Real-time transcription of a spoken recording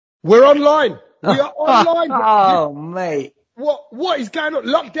We're online. We are online. Oh, mate. What is going on?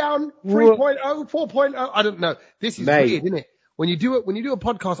 Lockdown 3.0, 4.0? I don't know. This is weird, isn't it? When you do a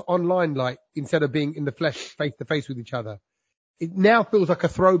podcast online, like instead of being in the flesh, face to face with each other, it now feels like a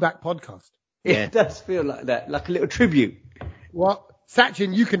throwback podcast. Yeah. It does feel like that, like a little tribute. Well,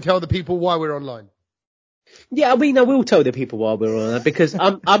 Sachin, you can tell the people why we're online. Yeah, I mean, I will tell the people why we're online because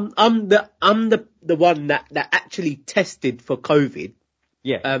I'm the one that actually tested for COVID.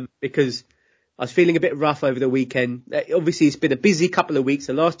 Yeah. Because I was feeling a bit rough over the weekend. Obviously, it's been a busy couple of weeks.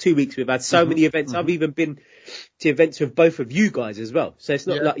 The last 2 weeks, we've had so many events. I've even been to events with both of you guys as well. So it's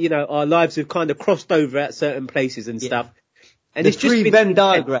not like, our lives have kind of crossed over at certain places and stuff. And it's just three Venn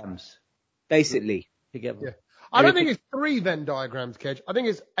diagrams. Basically. Together. Yeah. I don't think it's 3 Venn diagrams, Kej. I think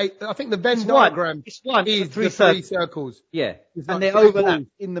it's 8. I think the Venn diagram is the 3 circles. Yeah. It's and like they overlap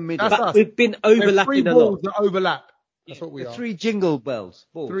in the middle. But we've been overlapping a lot. 3 balls that overlap. That's what we are. 3 jingle bells.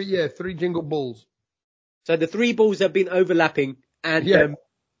 Balls. 3 jingle balls. So the 3 balls have been overlapping and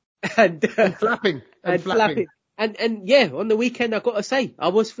flapping. And flapping. And yeah, on the weekend, I've got to say, I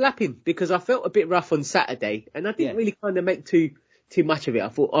was flapping because I felt a bit rough on Saturday and I didn't really kind of make too much of it. I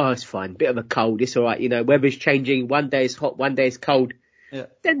thought, it's fine. Bit of a cold. It's all right. Weather's changing. One day it's hot. One day it's cold. Yeah.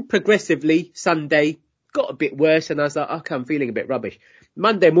 Then progressively Sunday got a bit worse and I was like, okay, I'm feeling a bit rubbish.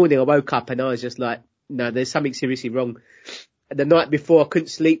 Monday morning, I woke up and I was just like, no, there's something seriously wrong. And the night before I couldn't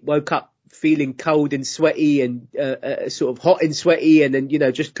sleep, woke up feeling cold and sweaty and sort of hot and sweaty and then,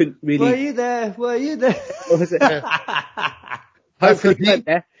 just couldn't really. Were you there? Hopefully you weren't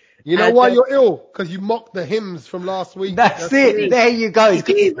there. You know why you're ill? Because you mocked the hymns from last week. That's it. There you go.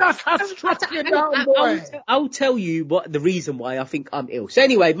 I'll tell you what the reason why I think I'm ill. So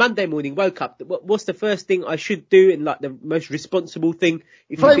anyway, Monday morning, woke up. What's the first thing I should do and like the most responsible thing?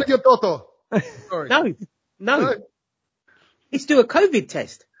 Play with your toto. Sorry. No. It's do a COVID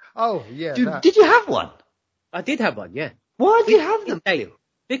test. Oh, yeah. Did you have one? I did have one, yeah. Why did you have them?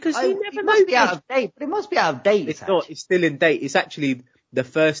 Because you never know. It must be out of date, but it must be out of date. It's not. It's still in date. It's actually the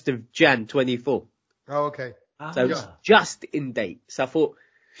 1st of Jan 24. Oh, okay. So it's just in date. So I thought,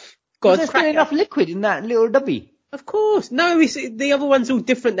 God, there's still enough liquid in that little dubby. Of course. No, the other one's all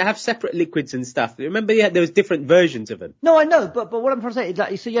different. They have separate liquids and stuff. Remember, there was different versions of them. No, I know, but what I'm trying to say is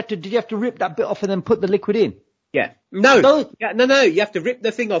that, so did you have to rip that bit off and then put the liquid in? Yeah. No. No. You have to rip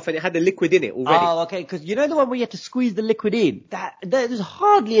the thing off and it had the liquid in it already. Oh, okay. Because you know the one where you have to squeeze the liquid in? There's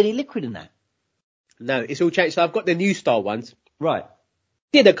hardly any liquid in that. No, it's all changed. So I've got the new style ones. Right.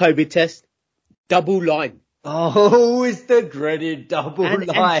 Did a COVID test. Double line. Oh, it's the dreaded double line.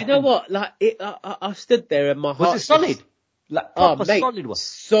 And you know what? Like, I stood there and my heart. Was it solid? Like, proper solid one?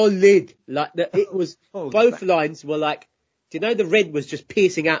 Solid. Like, it was, both lines were like, do you know the red was just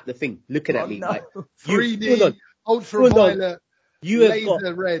piercing out the thing, looking at me? No. Like, 3D, ultraviolet, you have laser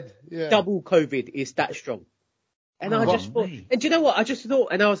got red. Yeah. Double COVID is that strong. And I just thought, and do you know what? I just thought,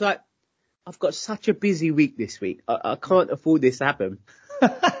 and I was like, I've got such a busy week this week. I can't afford this to happen.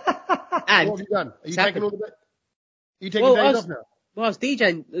 And what have you done? Are you taking all the days? Are you taking days off now? Well, I was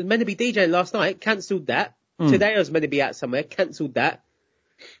meant to be DJing last night, cancelled that. Today I was meant to be out somewhere, cancelled that.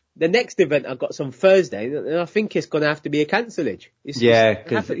 The next event I got on Thursday, and I think it's going to have to be a cancelage.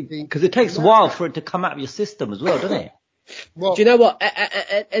 Because it takes a while for it to come out of your system as well, doesn't it? Well, do you know what?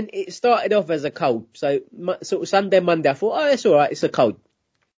 And it started off as a cold. So sort of Sunday, Monday, I thought, it's all right, it's a cold.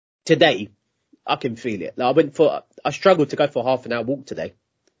 Today, I can feel it. Like I struggled to go for half an hour walk today.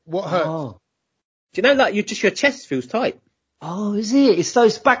 What hurt? Do you know, like your chest feels tight? Oh, is it? So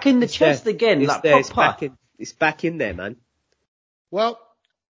it's back in the chest again, like proper. It's back in there, man. Well,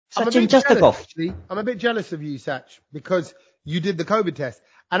 I'm a bit jealous of you, Sach, because you did the COVID test.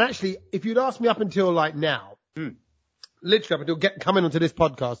 And actually, if you'd asked me up until like now, literally up until coming onto this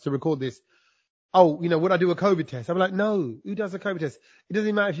podcast to record this, would I do a COVID test? I'm like, no, who does a COVID test? It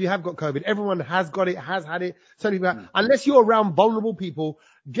doesn't matter if you have got COVID. Everyone has got it, has had it. So unless you're around vulnerable people,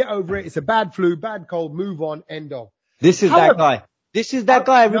 get over it. It's a bad flu, bad cold, move on, end of. That guy. This is that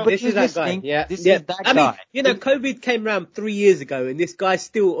guy. Everybody this is that listening. Guy. Yeah. This is that guy. I mean, COVID came around 3 years ago, and this guy's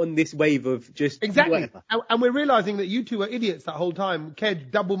still on this wave of just exactly. Whatever. And we're realizing that you two were idiots that whole time. Kej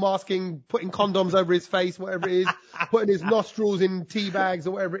double masking, putting condoms over his face, whatever it is, putting his nostrils in tea bags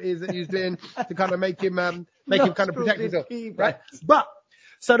or whatever it is that he was doing to kind of make him kind of protect himself. Right? But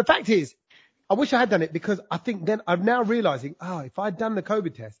so the fact is, I wish I had done it because I think then I'm now realizing, if I'd done the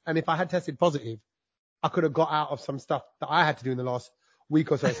COVID test and if I had tested positive, I could have got out of some stuff that I had to do in the last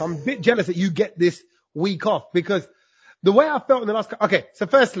week or so. So I'm a bit jealous that you get this week off because the way I felt in the last. Okay, so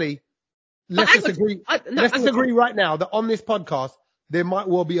firstly, let's just agree right now that on this podcast there might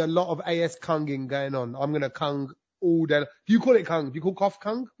well be a lot of AS kunging going on. I'm gonna kung all day. Do you call it kung? Do you call cough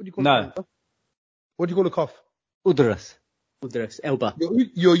kung? What do you call it? Kung? What do you call a cough? Uterus. Uterus, elbow.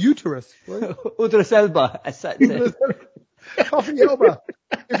 Your uterus. Right? Uterus elbow, as Sach said. Cough in your elbow.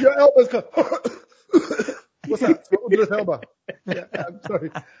 If your elbow's what's that? Uterus elbow. Yeah,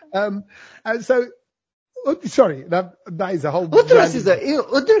 sorry. And so, sorry, that is a whole. Uterus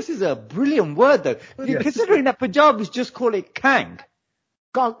is a brilliant word, though. Yes. Considering that Punjabis just call it kang.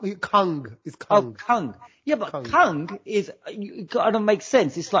 Kung is kung. Oh, kung. Yeah, but kung is, it kind of makes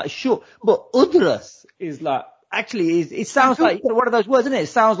sense. It's like short, but uterus is like, actually it sounds like one of those words, isn't it? It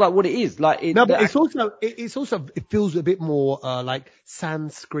sounds like what it is. Like but it's also, it feels a bit more, like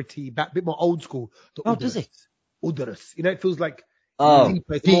Sanskrit-y, a bit more old school. Does it? Uterus. You know, it feels like,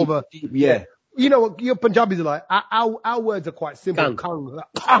 deep, yeah. You know what, your Punjabis are like, our words are quite simple. Kung.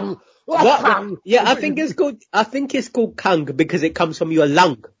 Kung. Yeah, I think it's called kung because it comes from your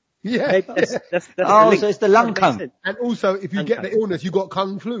lung. Yeah. That's so it's the lung kung. And also, if you get the illness, you got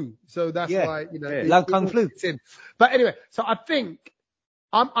kung flu. So that's why, you know. Lung kung flu. But anyway, so I think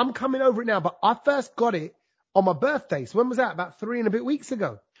I'm coming over it now, but I first got it on my birthday. So when was that? About 3 and a bit weeks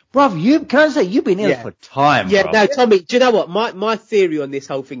ago. Bruv, can I say you've been ill for time, Yeah, bruv. no, Tommy, do you know what? My theory on this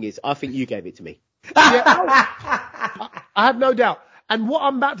whole thing is, I think you gave it to me. Yeah, I have no doubt. And what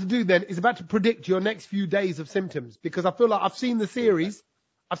I'm about to do then is about to predict your next few days of symptoms, because I feel like I've seen the series,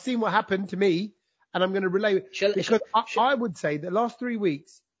 I've seen what happened to me, and I'm going to relay it. Because I would say the last 3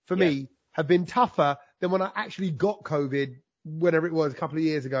 weeks for me have been tougher than when I actually got COVID, whatever it was, a couple of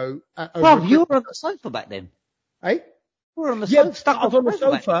years ago. Bruv, you were on the sofa back then. Hey? You were on the sofa. I was on the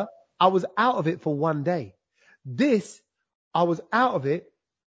sofa. I was out of it for 1 day. This, I was out of it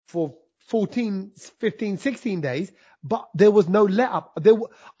for 14, 15, 16 days, but there was no let up.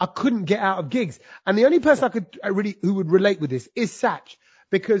 I couldn't get out of gigs. And the only person who would relate with this is Sach,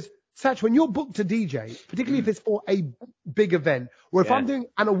 because Sach, when you're booked to DJ, particularly if it's for a big event, or if I'm doing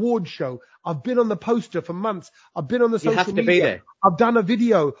an award show, I've been on the poster for months. I've been on the social media. Be there. I've done a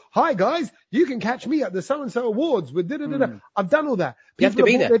video. Hi guys, you can catch me at the so-and-so awards with da-da-da-da. I've done all that. You have to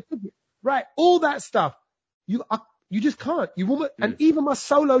be there. Right. All that stuff. You just can't. And even my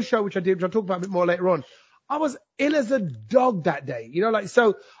solo show, which I'll talk about a bit more later on, I was ill as a dog that day. You know, like,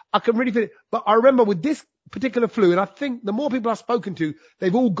 so I can really feel it. But I remember with this particular flu, and I think the more people I've spoken to,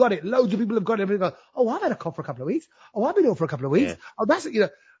 they've all got it. Loads of people have got it. Everybody goes, oh, I've had a cough for a couple of weeks. Oh, I've been ill for a couple of weeks. Yeah. Oh, that's it, you know.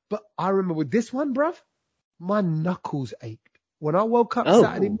 But I remember with this one, bruv, my knuckles ached. When I woke up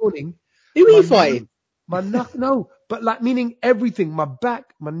Saturday morning. Who were you fighting? No, but like meaning everything, my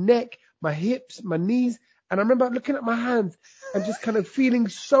back, my neck, my hips, my knees. And I remember looking at my hands and just kind of feeling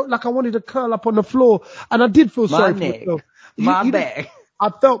so like I wanted to curl up on the floor. And I did feel sorry for myself. My back. I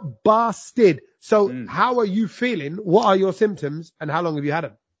felt busted. So how are you feeling? What are your symptoms? And how long have you had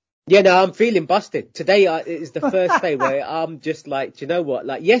them? Yeah, no, I'm feeling busted. Today is the first day where I'm just like, do you know what?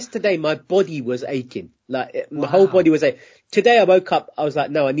 Like yesterday, my body was aching. Like my whole body was aching. Today I woke up, I was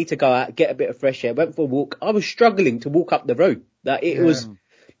like, no, I need to go out, get a bit of fresh air. Went for a walk. I was struggling to walk up the road. Like it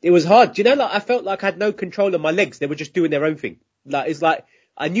was hard. Do you know, like I felt like I had no control of my legs. They were just doing their own thing. Like it's like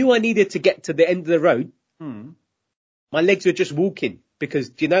I knew I needed to get to the end of the road. My legs were just walking because,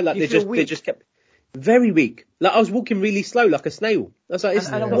 do you know, like they just kept very weak. Like I was walking really slow, like a snail. I was like,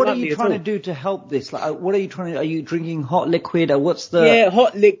 and what are you trying to do to help this? Like, what are you trying to? Are you drinking hot liquid or what's the?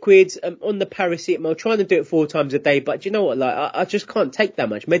 Hot liquids. On the paracetamol. Trying to do it 4 times a day, but do you know what? Like I just can't take that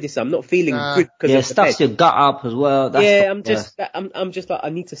much medicine. I'm not feeling good because it stuffs your gut up as well. I'm just like I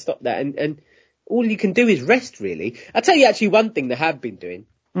need to stop that, and all you can do is rest. Really, I'll tell you actually one thing that I have been doing.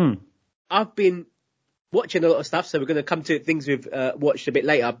 I've been watching a lot of stuff, so we're going to come to things we've watched a bit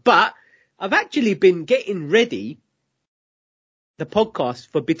later, but I've actually been getting ready the podcast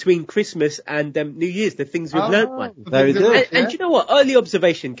for between Christmas and New Year's, the things we've learnt one. Very good. And you know what? Early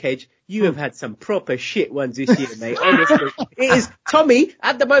observation, Kej, you have had some proper shit ones this year, mate. Honestly. It is, Tommy,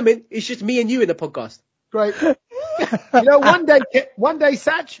 at the moment, it's just me and you in the podcast. Great. You know, one day,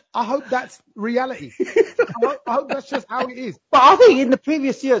 Sach, I hope that's reality. I hope that's just how it is. But I think in the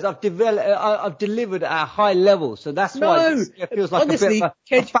previous years, I've delivered at a high level, so that's why it feels like honestly, a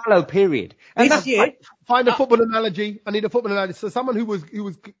bit of a fallow period. And this year, find a football analogy. I need a football analogy. So someone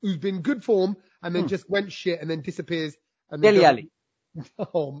who's been good form and then just went shit and then disappears. And then Dele Alli.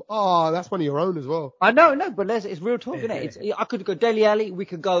 Oh, that's one of your own as well. I know, but it's real talk, isn't it? I could go Dele Alli. We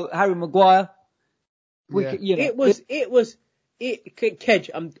could go Harry Maguire. Kej,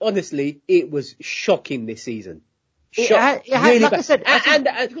 honestly, it was shocking this season. Really like I said, and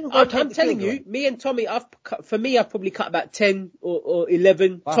I'm telling you, me and Tommy, I've probably cut about 10 or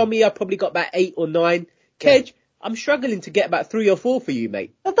 11. Wow. Tommy, I've probably got about 8 or 9. Kej, I'm struggling to get about 3 or 4 for you,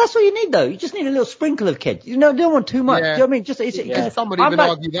 mate. That's what you need, though. You just need a little sprinkle of Kej. You don't want too much. Yeah. Do you know what I mean? Just Some would even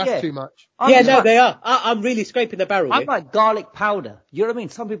argue that's too much. They are. I'm really scraping the barrel. I'm like garlic powder. You know what I mean?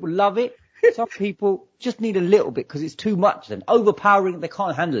 Some people love it. Some people just need a little bit because it's too much. Then overpowering, they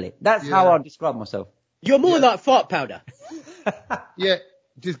can't handle it. That's how I describe myself. You're more like fart powder. Yeah,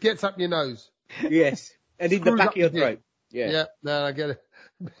 just gets up your nose. Yes, and in the back of your throat. Yeah, no, I get it.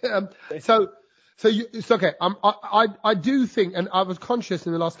 So it's okay. I do think, and I was conscious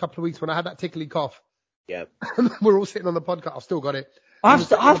in the last couple of weeks when I had that tickly cough. Yeah. We're all sitting on the podcast. I've still got it.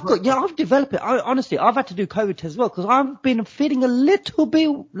 I've developed it. Honestly, I've had to do COVID test as well because I've been feeling a little bit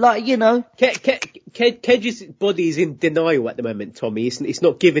like, Kej's body is in denial at the moment, Tommy. It's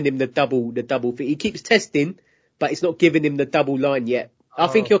not giving him the double fit. He keeps testing, but it's not giving him the double line yet. I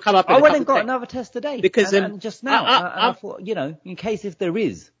think he'll come up. I went and got another test today because and just now. I thought, in case if there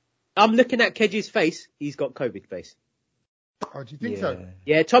is. I'm looking at Kej's face. He's got COVID face. Oh, do you think so?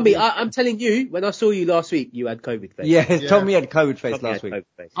 Yeah, Tommy, I'm telling you, when I saw you last week, you had COVID face. Yeah, Tommy had COVID face last week.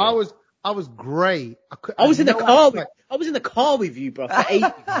 Face, I was grey. I was in the car. I was in the car with you, bro. For 8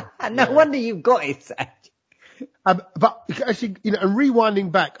 No wonder you've got it, Sach. But actually, and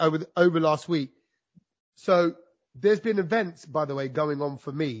rewinding back over last week. So there's been events, by the way, going on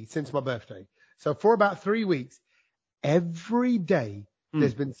for me since my birthday. So for about 3 weeks, every day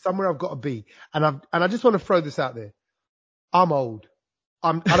there's been somewhere I've got to be, and I just want to throw this out there. I'm old.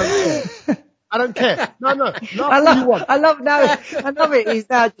 I don't care. I don't care. No. I love it. He's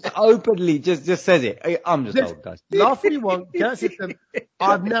now just openly just says it. I'm just old, guys. Laugh what you want. Get a system.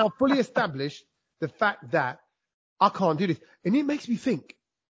 I've now fully established the fact that I can't do this. And it makes me think,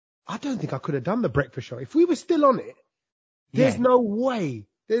 I don't think I could have done the breakfast show. If we were still on it, there's no way.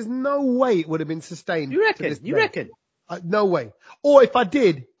 There's no way it would have been sustained. You reckon? No way. Or if I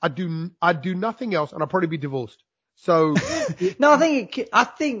did, I'd do nothing else and I'd probably be divorced. So no, I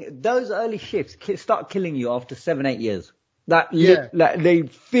think those early shifts start killing you after 7-8 years. They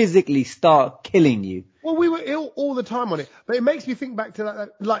physically start killing you. Well, we were ill all the time on it, but it makes me think back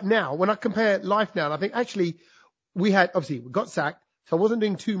to like now when I compare life now. And I think actually we got sacked, so I wasn't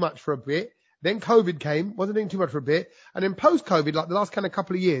doing too much for a bit. Then COVID came, wasn't doing too much for a bit, and then post COVID, like the last kind of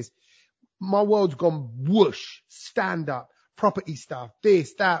couple of years, my world's gone whoosh, stand up. Property stuff,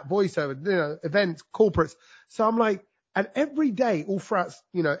 this, that, voiceover, events, corporates. So I'm like, and every day, all throughout,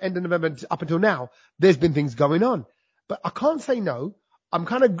 end of November up until now, there's been things going on. But I can't say no. I'm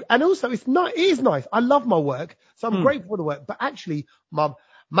kind of, and also it is nice. I love my work, so I'm grateful for the work. But actually, my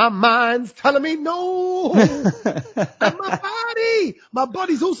mind's telling me no. And my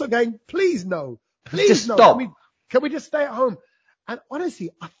body's also going, please no. Please just no. Stop. Can we just stay at home? And honestly,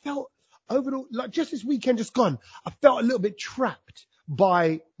 I felt, overall, like just this weekend just gone, I felt a little bit trapped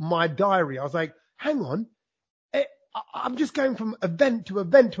by my diary. I was like, hang on, I'm just going from event to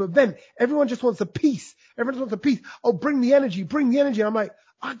event to event. Everyone just wants a piece. Oh, bring the energy. I'm like,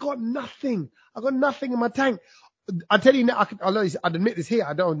 I got nothing in my tank. I tell you now, I'd admit this here.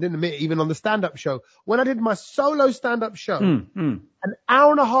 Didn't admit it even on the stand-up show. When I did my solo stand-up show, an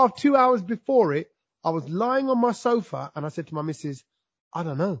hour and a half, 2 hours before it, I was lying on my sofa and I said to my missus, I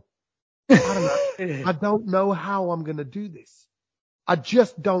don't know. I don't know how I'm going to do this. I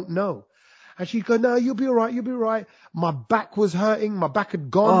just don't know. And she'd go, no, you'll be all right. My back was hurting. My back had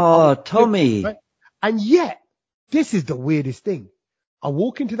gone. Oh, Tommy. Right? And yet, this is the weirdest thing. I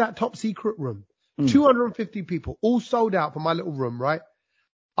walk into that top secret room, 250 people, all sold out for my little room, right?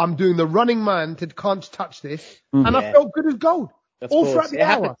 I'm doing the running man to can't touch this. And I felt good as gold. Throughout the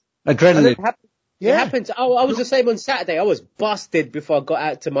hour. Adrenaline. It happens. I was the same on Saturday. I was busted before I got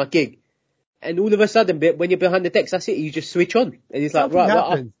out to my gig. And all of a sudden, when you're behind the decks, that's it. You just switch on. And it's like,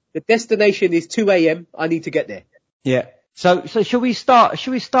 the destination is 2 a.m. I need to get there. Yeah. So should we start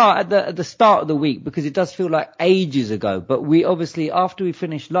at the start of the week? Because it does feel like ages ago. But we obviously, after we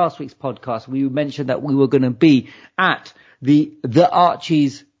finished last week's podcast, we mentioned that we were going to be at the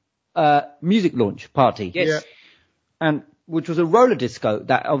Archies, music launch party. Yes. Yeah. And which was a roller disco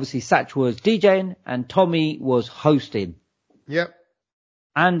that obviously Sach was DJing and Tommy was hosting. Yep.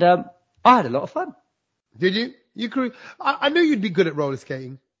 And, I had a lot of fun. Did you? You crew. I knew you'd be good at roller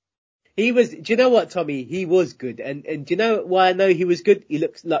skating. He was, do you know what, Tommy? He was good. And do you know why I know he was good? He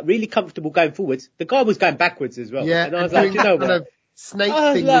looks like really comfortable going forwards. The guy was going backwards as well. Yeah. And I was like, do you know what? Snake I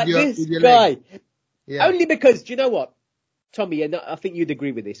was thing like, with this your guy. leg. Yeah. Only because, do you know what, Tommy, and I think you'd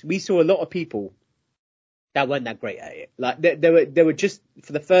agree with this. We saw a lot of people that weren't that great at it. Like they were just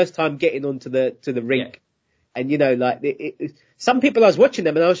for the first time getting onto the rink. And some people I was watching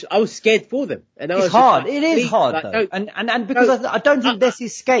them and I was scared for them. And It's hard. It is hard though. And because I don't think this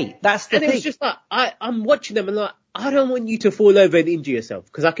is skate. That's the thing. And it was just like, I'm watching them and like, I don't want you to fall over and injure yourself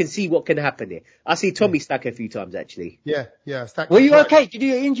because I can see what can happen here. I see Tommy stack a few times actually. Yeah. Stack. Were you okay? Did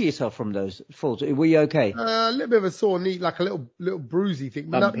you injure yourself from those falls? Were you okay? A little bit of a sore knee, like a little bruisey thing.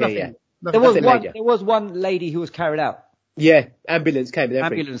 Nothing. There was one lady who was carried out. Yeah, ambulance came.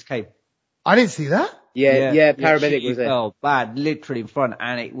 Ambulance came. I didn't see that. Yeah, paramedic was there. Oh, bad, literally in front,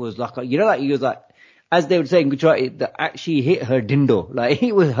 and it was like, he was like, as they were saying, that actually hit her dindo. Like,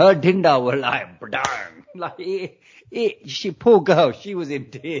 it was her dindo were like, darn. Like, she, poor girl, she was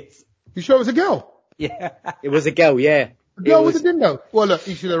in tears. You sure it was a girl? Yeah. It was a girl, yeah. A girl with a dindo. Well, look,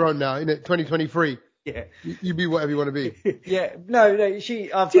 each to their own now, innit? 2023. Yeah. You be whatever you want to be. Yeah. No,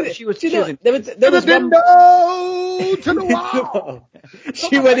 she was there was dindo to the wall.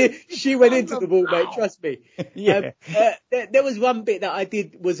 She went into the wall, mate, trust me. Yeah. There was one bit that I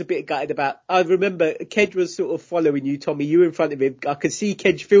was a bit gutted about. I remember Kej was sort of following you, Tommy. You were in front of him. I could see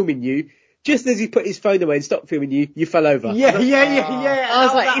Kej filming you. Just as he put his phone away and stopped filming you, you fell over. Yeah. I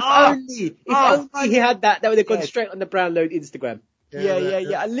was like, if only he had that would have gone straight on the Brownload Instagram.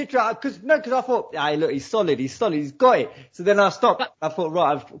 Yeah. Literally, because I thought, look, he's solid, he's got it. So then I stopped. I thought,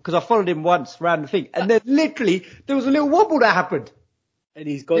 right, because I followed him once round the thing, and then literally there was a little wobble that happened, and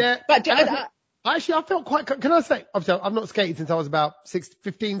he's gone. Yeah, but actually, I felt quite. Can I say? Obviously, I've not skated since I was about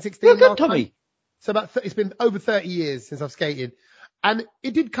 15, 16. You're good, Tommy. So it's been over 30 years since I've skated, and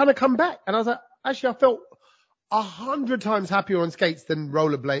it did kind of come back, and I was like, actually, I felt 100 times happier on skates than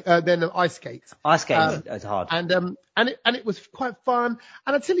than ice skates. Ice skates is hard. And it was quite fun.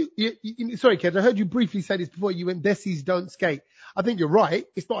 And I tell you, sorry, Kej, I heard you briefly say this before. You went, Desi's don't skate. I think you're right.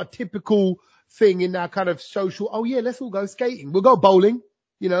 It's not a typical thing in our kind of social. Oh yeah, let's all go skating. We'll go bowling.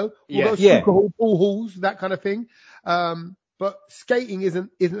 We'll go snooker hall, pool halls, that kind of thing. But skating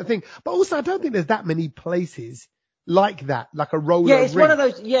isn't a thing. But also, I don't think there's that many places like that, like a roller. Yeah, it's rink. one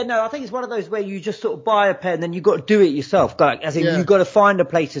of those. Yeah, no, I think it's one of those where you just sort of buy a pair and then you got to do it yourself. You've got to find a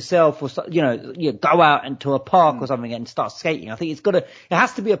place yourself, or go out into a park or something and start skating. I think it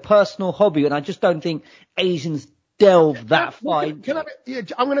has to be a personal hobby, and I just don't think Asians delve that far. I'm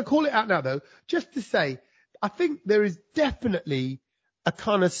going to call it out now though, just to say, I think there is definitely a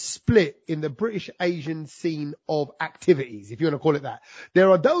kind of split in the British Asian scene of activities, if you want to call it that. There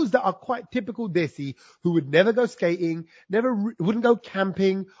are those that are quite typical Desi who would never go skating, wouldn't go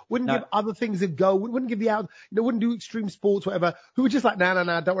camping, wouldn't give other things a go, wouldn't give wouldn't do extreme sports, whatever, who were just like, nah,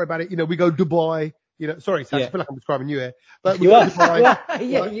 don't worry about it. We go Dubai. Sorry, Sach, I feel like I'm describing you here. But we go Dubai.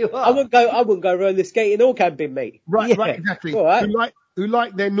 Yeah, you are. I wouldn't go roller skating or camping, mate. Right, exactly. All right. Who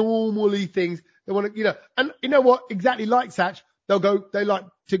like their normally things. They want to, and you know what? Exactly like Sach. They like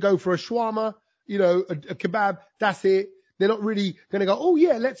to go for a shawarma, a kebab. That's it. They're not really going to go, oh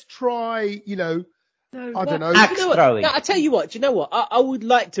yeah, let's try, I don't know. Axe throwing. I tell you what, do you know what? I would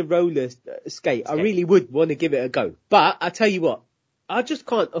like to roller skate. I really would want to give it a go. But I tell you what, I just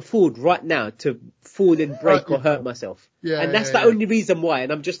can't afford right now to fall and break or hurt myself. Yeah, and that's the only reason why.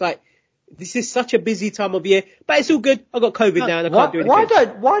 And I'm just like, this is such a busy time of year, but it's all good. I've got COVID now and I can't do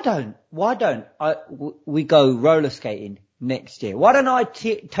anything. Why don't we go roller skating next year? Why don't I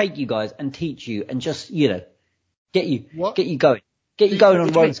take you guys and teach you and just, get you going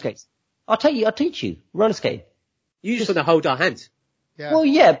on roller skates? I'll teach you roller skating. You just want to hold our hands. Yeah. Well,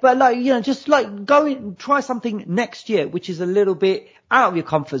 yeah, but just go and try something next year, which is a little bit out of your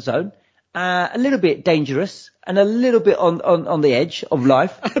comfort zone, a little bit dangerous and a little bit on the edge of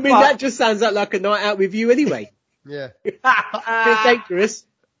life. I mean, that just sounds like a night out with you anyway. Yeah. It's dangerous.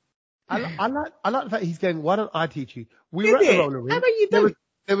 I like the fact he's going, why don't I teach you? We were at the roller rink. How about you do?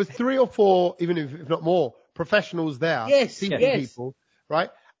 There was 3 or 4, even if not more, professionals there. Teaching people, right?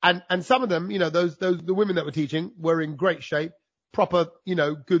 And some of them, the women that were teaching were in great shape, proper,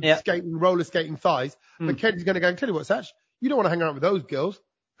 good skating, roller skating thighs. But Ken's going to go, tell you what, Sach, you don't want to hang around with those girls.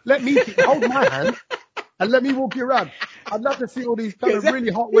 Let me hold my hand and let me walk you around. I'd love to see all these kind of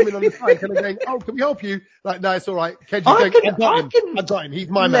really hot women on the side kind of going, oh, can we help you? Like, no, it's all right. Ken's going, I got him. He's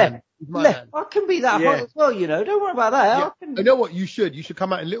my man. I can be that hot as well, Don't worry about that. Yeah. You know what? You should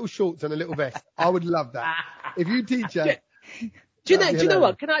come out in little shorts and a little vest. I would love that. If you teach her. Do you know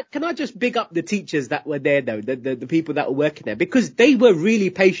what? Can I just big up the teachers that were there though, the people that were working there, because they were really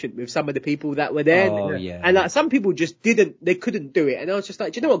patient with some of the people that were there. Oh, yeah. And some people just they couldn't do it. And I was just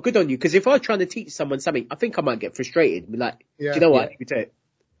like, do you know what? Good on you. Because if I was trying to teach someone something, I think I might get frustrated. Be like, do you know what? I need to do it.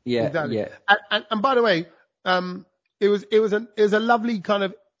 Yeah. Exactly. Yeah. And by the way, it was a lovely kind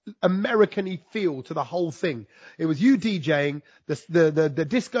of American-y feel to the whole thing. It was you DJing, the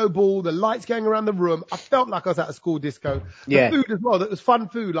disco ball, the lights going around the room. I felt like I was at a school disco. The food as well. That was fun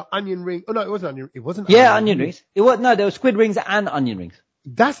food, like onion ring. Oh no, it wasn't onion. It wasn't. Yeah, onion rings. It was there were squid rings and onion rings.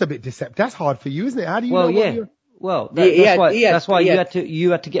 That's a bit deceptive. That's hard for you, isn't it? How do you Well, know? yeah. Well, that's why you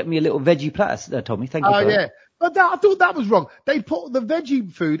had to get me a little veggie platter, Tommy. Thank you. Oh yeah, but I thought that was wrong. They put the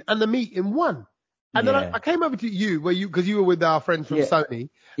veggie food and the meat in one. And then I came over to you, because you were with our friends from Sony,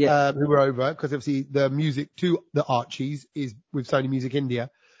 who were over, because obviously the music to the Archies is with Sony Music India.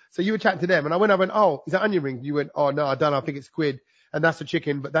 So you were chatting to them, and I went, oh, is that onion ring? You went, oh no, I don't know, I think it's squid, and that's the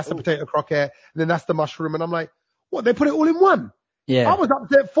chicken, but that's the potato croquette, and then that's the mushroom, and I'm like, what? They put it all in one? Yeah. I was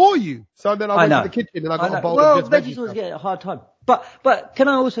upset for you. So then I went to the kitchen and I got a bowl of just veggies was getting a hard time. But can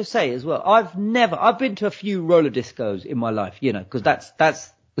I also say as well, I've been to a few roller discos in my life, because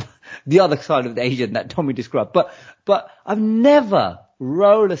that's the other side of the Asian that Tommy described. But I've never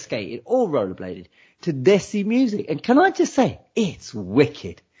roller skated or rollerbladed to Desi music. And can I just say, it's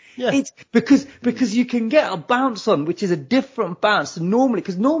wicked. Yeah. It's because you can get a bounce on, which is a different bounce to normally,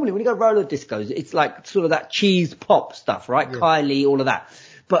 because normally when you go roller discos, it's like sort of that cheese pop stuff, right? Yeah. Kylie, all of that.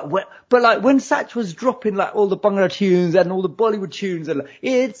 But like when Sach was dropping like all the Bhangra tunes and all the Bollywood tunes and like,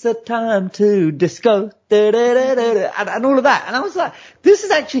 it's a time to disco, da, da, da, da, da, and all of that. And I was like, this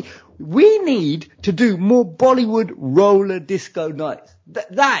is actually, we need to do more Bollywood roller disco nights.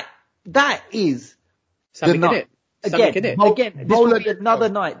 That is something the in it. Again, this will be another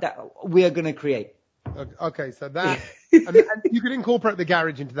night that we are going to create. Okay, so that, and you could incorporate the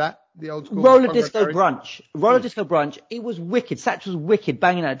garage into that, the old school. Roller disco brunch. It was wicked. Satch was wicked,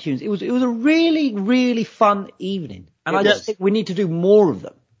 banging out tunes. It was a really, really fun evening. And I just think we need to do more of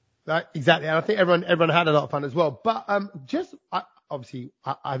them. Exactly. And I think everyone had a lot of fun as well. But, did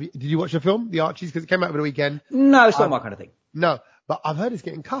you watch the film, The Archies? Because it came out over the weekend. No, it's not my kind of thing. No, but I've heard it's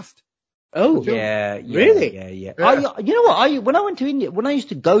getting cussed. Oh, yeah, really? Yeah. You know what? When I went to India, when I used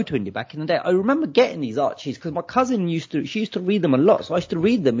to go to India back in the day, I remember getting these Archies because my cousin used to read them a lot. So I used to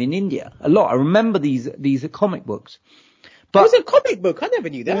read them in India a lot. I remember these comic books. But it was a comic book. I never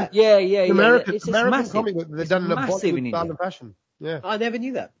knew that. Yeah. American massive. Comic book. They've done in a Bollywood style and fashion. Yeah. I never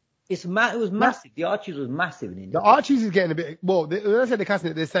knew that. It was massive. The Archies was massive in India. The Archies is getting a bit, when I say they're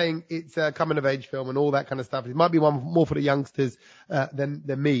casting it, they're saying it's a coming of age film and all that kind of stuff. It might be one more for the youngsters, than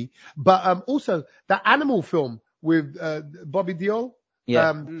me. But, also that animal film with, Bobby Deol.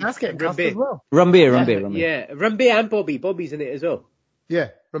 Yeah. That's getting cast as well. Ranbir. Yeah. Ranbir and Bobby. Bobby's in it as well.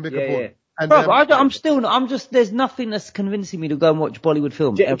 Yeah. Ranbir Kapoor. Yeah. And, there's nothing that's convincing me to go and watch Bollywood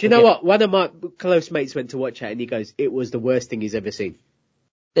films. Do you know what? One of my close mates went to watch it and he goes, it was the worst thing he's ever seen.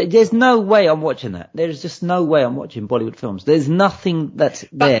 There's no way I'm watching that. There's just no way I'm watching Bollywood films. There's nothing that's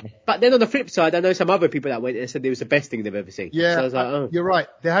there. But then on the flip side, I know some other people that went and said it was the best thing they've ever seen. Yeah, so I was like, you're right.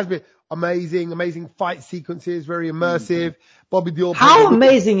 There has been amazing fight sequences, very immersive. Bobby Deol. How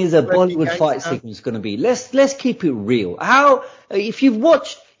amazing is a Bollywood fight sequence going to be? Let's keep it real. If you've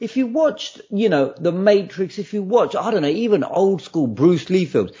watched, The Matrix, if you watch, I don't know, even old school Bruce Lee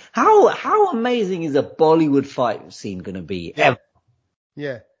films, how amazing is a Bollywood fight scene going to be ever?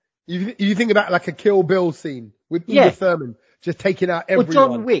 Yeah. You think about like a Kill Bill scene with Uma Thurman just taking out everyone. Or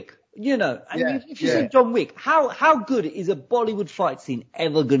John Wick, if you see John Wick, how good is a Bollywood fight scene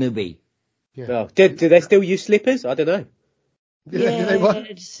ever going to be? Yeah. Well, do they still use slippers? I don't know.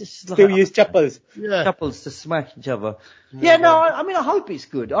 Still use chappals. Yeah. Chappals to smash each other. I hope it's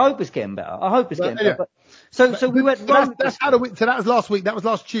good. I hope it's getting better. Better. So we went. So that was last week. That was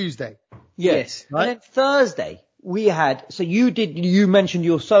last Tuesday. Yes. Right? And then Thursday. We had, you mentioned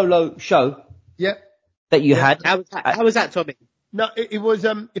your solo show. Yep. That you had. How was that, Tommy? No, it was,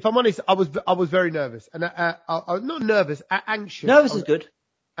 if I'm honest, I was very nervous. And, I was not nervous, anxious. Nervous is good.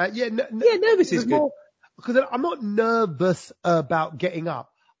 Nervous is good. Because I'm not nervous about getting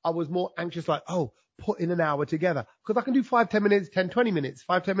up. I was more anxious like, put in an hour together. Because I can do 5, 10 minutes, 10, 20 minutes,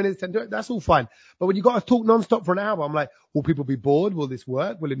 5, 10 minutes, 10, that's all fine. But when you got to talk non-stop for an hour, I'm like, will people be bored? Will this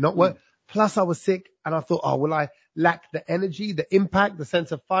work? Will it not work? Plus I was sick and I thought, will I lack the energy, the impact, the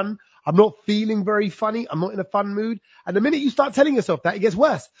sense of fun? I'm not feeling very funny. I'm not in a fun mood. And the minute you start telling yourself that, it gets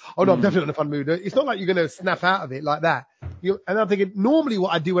worse. Oh no, I'm definitely not in a fun mood. It's not like you're going to snap out of it like that. And I'm thinking, normally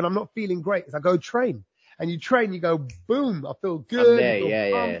what I do when I'm not feeling great is I go train. And you train, you go, boom, I feel good.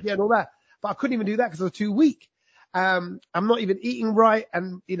 And all that. But I couldn't even do that because I was too weak. I'm not even eating right.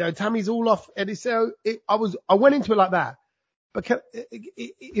 And, Tammy's all off. And I went into it like that. But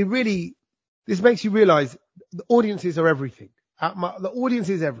it really, this makes you realize the audiences are everything. The audience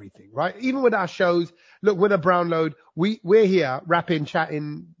is everything, right? Even with our shows, look, with a Brownload, we're here rapping,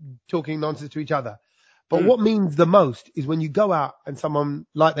 chatting, talking nonsense to each other. But what means the most is when you go out and someone,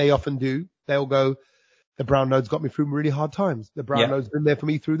 like they often do, they'll go, the Brownload's got me through really hard times. The Brownload's been there for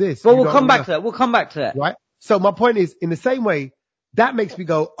me through this. Well, we'll come back to that. We'll come back to that. Right? So my point is, in the same way, that makes me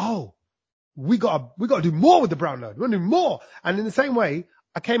go, oh, we gotta do more with the Brownload. We're gonna do more. And in the same way,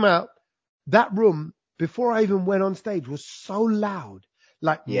 I came out, that room, before I even went on stage, was so loud.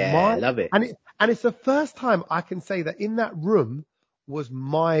 Like, I love it. And it's the first time I can say that in that room was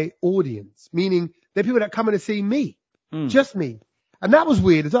my audience, meaning they're people that come in to see me, just me. And that was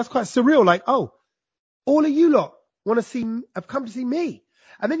weird. That's quite surreal. Like, oh, all of you lot have come to see me.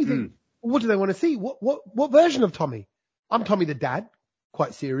 And then you think, what do they want to see? What version of Tommy? I'm Tommy the dad,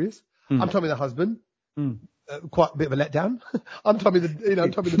 quite serious. I'm Tommy the husband, quite a bit of a letdown. I'm Tommy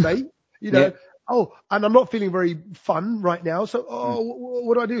the mate, Yeah. Oh, and I'm not feeling very fun right now. So,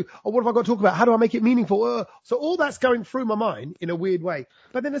 what do I do? Or what have I got to talk about? How do I make it meaningful? So all that's going through my mind in a weird way.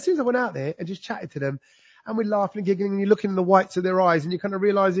 But then as soon as I went out there and just chatted to them, and we're laughing and giggling, and you're looking in the whites of their eyes, and you're kind of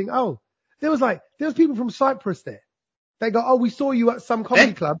realizing, there was people from Cyprus there. They go, we saw you at some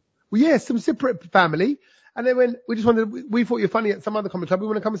comedy club. Well, yeah, some Cypriot family. And then we thought you were funny at some other comedy club. We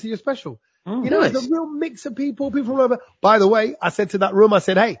want to come and see your special. Nice. It's a real mix of people from all over. By the way, I said to that room, I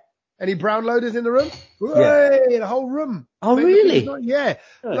said, hey, any Brownloaders in the room? Hey, the whole room. Oh, really? Yeah.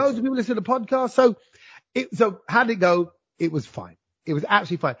 Nice. Loads of people listen to the podcast. So how did it go? It was fine. It was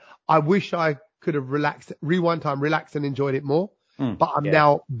actually fine. I wish I could have relaxed and enjoyed it more. But I'm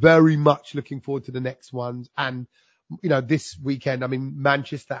now very much looking forward to the next ones. And, this weekend,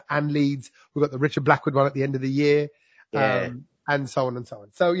 Manchester and Leeds, we've got the Richard Blackwood one at the end of the year. And so on and so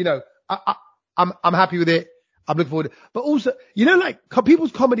on. So, I'm happy with it. I'm looking forward to it. But also,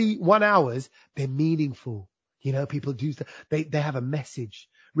 people's comedy 1 hours, they're meaningful. People do stuff. They have a message.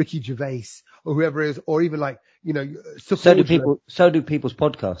 Ricky Gervais or whoever it is, or even so do people's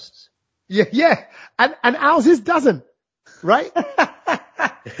podcasts. Yeah. And ours doesn't, right?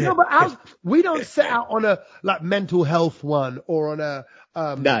 No, but ours, we don't set out on a mental health one or on a,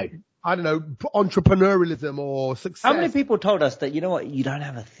 no. I don't know, entrepreneurialism or success. How many people told us that, you don't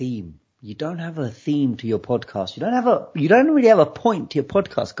have a theme? You don't have a theme to your podcast. You don't really have a point to your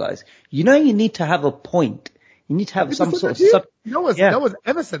podcast, guys. You need to have a point. You need to have some sort of No one's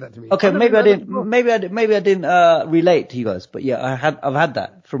ever said that to me. Okay, maybe I didn't relate to you guys, but yeah, I've had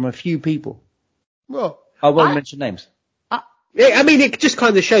that from a few people. Well, I won't mention names. It just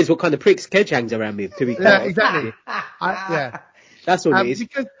kind of shows what kind of pricks Kej hangs around with, to be fair. Yeah, exactly. That's all it is.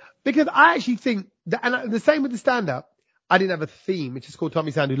 Because I actually think that, and the same with the stand-up, I didn't have a theme. It's just called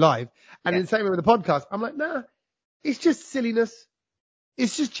Tommy Sandu Live. And in the same way with the podcast, I'm like, nah, it's just silliness.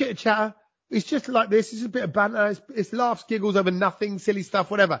 It's just chitter-chatter. It's just like this. It's just a bit of banter. It's laughs, giggles over nothing, silly stuff,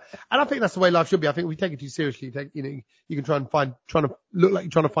 whatever. And I think that's the way life should be. I think if we take it too seriously, you can trying to look like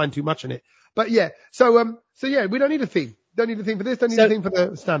you're trying to find too much in it. But yeah, so yeah, we don't need a theme. Don't need a theme for this. Don't need a theme for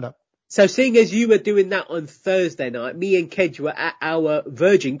the stand-up. So seeing as you were doing that on Thursday night, me and Kej were at our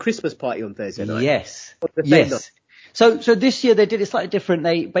Virgin Christmas party on Thursday night. Yes. So this year they did it slightly different.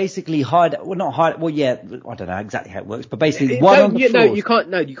 They basically I don't know exactly how it works, but basically floors.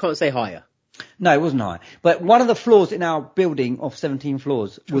 You can't say higher. No, it wasn't high. But one of the floors in our building of 17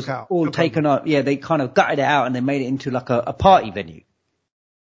 floors was all taken out. Yeah, they kind of gutted it out and they made it into like a party venue.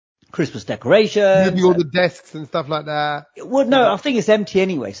 Christmas decorations. All the desks and stuff like that. Well, no, I think it's empty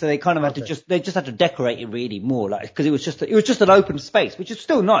anyway. So they kind of had to they just had to decorate it really more, because it was just an open space, which is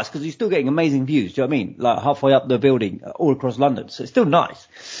still nice because you're still getting amazing views. Do you know what I mean? Like halfway up the building, all across London. So it's still nice.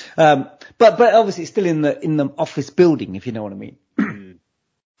 But obviously it's still in the office building, if you know what I mean.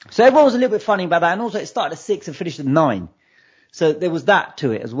 So everyone was a little bit funny about that. And also it started at 6 and finished at 9. So there was that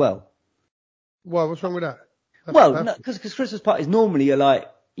to it as well. Well, what's wrong with that? Because Christmas parties normally are like,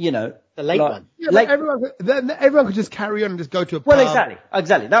 the late one. Yeah, everyone could just carry on and just go to a pub. Well,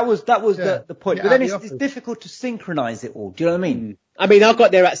 exactly. That was the point. But then it's difficult to synchronize it all. Do you know what I mean? I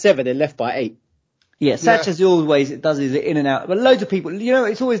got there at 7 and left by 8. Yeah, Sach as always it does is in and out. But loads of people,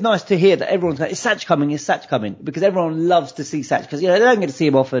 it's always nice to hear that everyone's going, is Sach coming? Because everyone loves to see Sach because, they don't get to see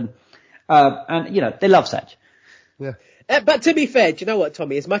him often. And, they love Sach. Yeah. But to be fair, do you know what,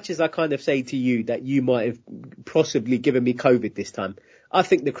 Tommy? As much as I kind of say to you that you might have possibly given me COVID this time, I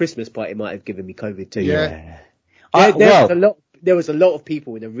think the Christmas party might have given me COVID too. Yeah. There was a lot of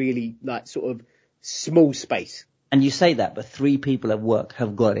people in a really sort of small space. And you say that, but 3 people at work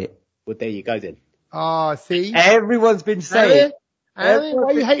have got it. Well, there you go then. See? Everyone's been saying. What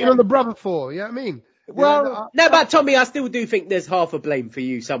are you hating on the brother for? You know what I mean? Well, no, but Tommy, I still do think there's half a blame for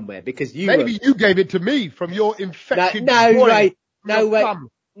you somewhere because you you gave it to me from your infected No way.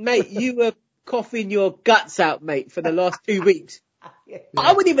 Mate, you were coughing your guts out, mate, for the last 2 weeks.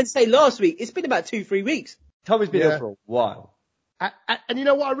 I wouldn't even say last week. It's been about 2-3 weeks. Tommy's been ill for a while. And you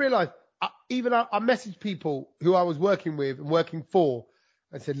know what I realised? I messaged people who I was working with and working for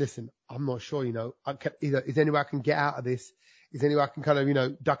and said, listen, I'm not sure, is there any way I can get out of this? Is there any way I can kind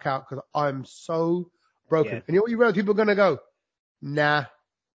of, duck out? Because I'm so broken. Yeah. And you know what you realise? People are going to go, nah,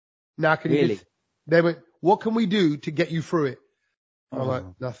 can Really? you just... They went, what can we do to get you through it? I'm like,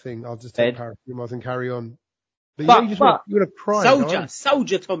 nothing. I'll just take paracetamol and carry on. But you want to cry.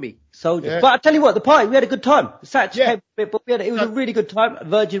 Soldier, Tommy. Soldier. Yeah. But I tell you what, the party, we had a good time. It was a really good time.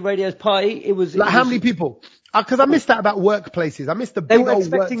 Virgin Radio's party. It was. How many people? Because I missed that about workplaces. I missed the big old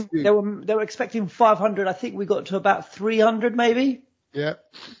work. They were expecting 500. I think we got to about 300 maybe. Yeah.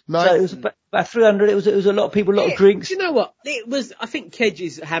 Nice. So it was about 300. It was a lot of people, a lot of drinks. Do you know what? I think Kej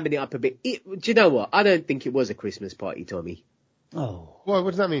is hamming it up a bit. Do you know what? I don't think it was a Christmas party, Tommy. Oh. What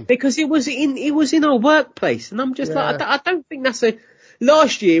does that mean? Because it was in our workplace, and I'm just like, I don't think that's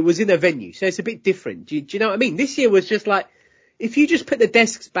last year was in a venue, so it's a bit different. Do you know what I mean? This year was just like, if you just put the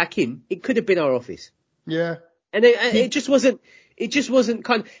desks back in, it could have been our office. Yeah. And it just wasn't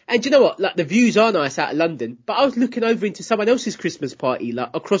kind of, and do you know what? Like, the views are nice out of London, but I was looking over into someone else's Christmas party, like,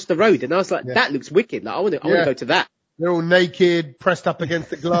 across the road, and I was like, that looks wicked. Like, I want to go to that. They're all naked, pressed up against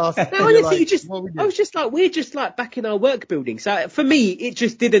the glass. No, honestly, I was just like, we're just like back in our work building. So for me,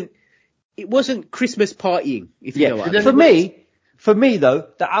 it wasn't Christmas partying, if you know what I mean. For me though,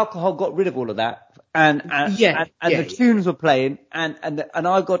 the alcohol got rid of all of that. And the tunes were playing, and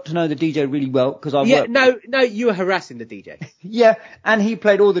I got to know the DJ really well because I worked. No, you were harassing the DJ. Yeah, and he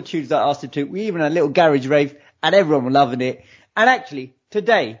played all the tunes that I asked him to. We even had a little garage rave, and everyone was loving it. And actually,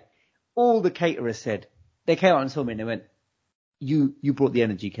 today, all the caterers said, they came out and saw me and they went, you brought the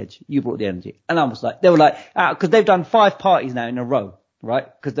energy, Kej. You brought the energy. And I was like, they were like, because they've done 5 parties now in a row, right?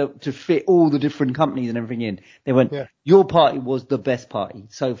 Because to fit all the different companies and everything in, they went, your party was the best party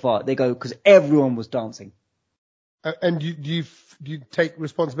so far. They go, because everyone was dancing. And do you take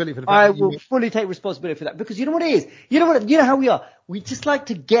responsibility for the fact I will fully take responsibility for that, because you know what it is? You know how we are? We just like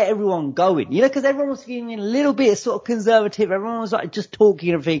to get everyone going, because everyone was feeling a little bit sort of conservative. Everyone was like just talking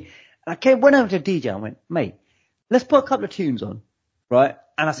and everything. And I went over to DJ. I went, mate, let's put a couple of tunes on, right?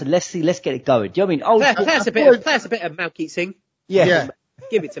 And I said, let's get it going. Do you know what I mean? Play us a bit of Malkeet Singh. Yeah.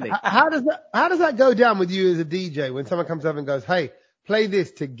 Give it to me. How does that go down with you as a DJ when someone comes over and goes, hey, play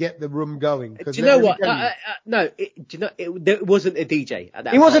this to get the room going? Do you know what? It wasn't a DJ at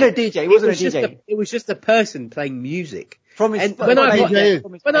that It wasn't a DJ. It was just a person playing music. From his, and when I got there,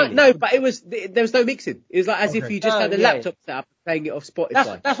 but there was no mixing. It was like as if you just had a laptop set up and playing it off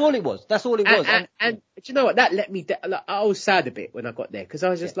Spotify. That's all it was. And do you know what? That let me I was sad a bit when I got there, because I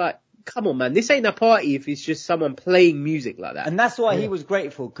was just like, come on, man, this ain't a party if it's just someone playing music like that. And that's why he was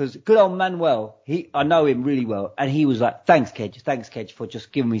grateful, because good old Manuel, I know him really well, and he was like, thanks, Kej, for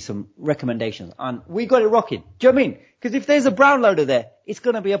just giving me some recommendations. And we got it rocking. Do you know what I mean? Because if there's a Brownloader there, it's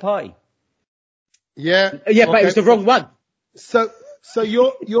going to be a party. Yeah. But it was the wrong one. So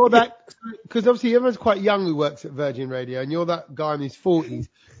you're that, because obviously everyone's quite young who works at Virgin Radio, and you're that guy in his 40s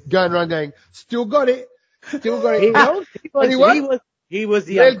going around going, still got it. He was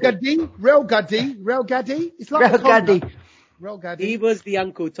the Real Gaddy. It's like Real Gaddy. He was the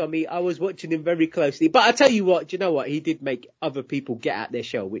uncle, Tommy. I was watching him very closely. But I tell you what, do you know what? He did make other people get out their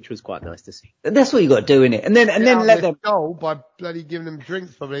shell, which was quite nice to see. That's what you got to do, innit? And then let them go by bloody giving them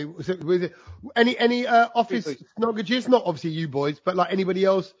drinks, probably. Was it any office snoggages? Not obviously you boys, but like anybody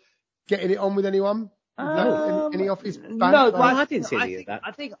else getting it on with anyone? Any office? No, I didn't see any of that.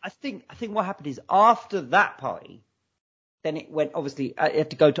 I think what happened is, after that party, then it went, obviously, I had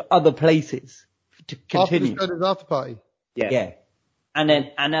to go to other places to continue. After the after party? Yeah. And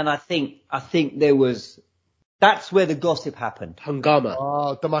then I think there was, that's where the gossip happened. Hungama.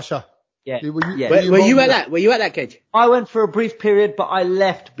 Oh, Tamasha. Yeah. Were you at that? Were you at that, Kej? I went for a brief period, but I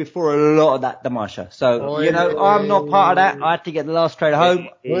left before a lot of that Tamasha. So, I'm not part of that. I had to get the last train home.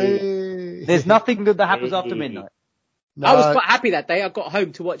 There's nothing good that happens after midnight. No. I was quite happy that day. I got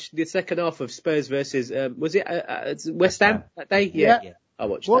home to watch the second half of Spurs versus, was it West Ham that day? Yeah. I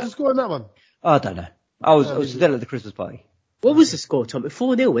watched What's the score on that one? I don't know. I was still at the Christmas party. What was the score, Tom?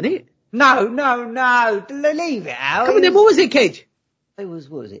 4-0, wasn't it? No. Leave it out. Come on then, what was it, Kej? It was,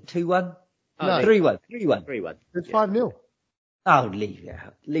 what was it? 2-1? No. 3-1. 3-1. It's 5-0. Oh, leave it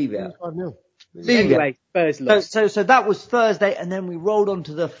out. 5-0. Anyway, Spurs lost. So that was Thursday, and then we rolled on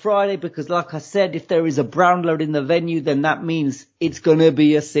to the Friday, because like I said, if there is a Brownload in the venue, then that means it's gonna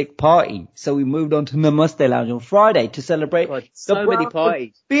be a sick party. So we moved on to Namaste Lounge on Friday to celebrate many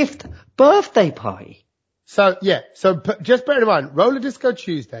parties. 5th birthday party. So just bear in mind, Roller Disco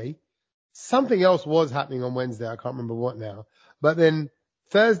Tuesday, something else was happening on Wednesday, I can't remember what now. But then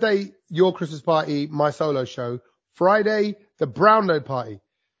Thursday, your Christmas party, my solo show. Friday, the Brownload party.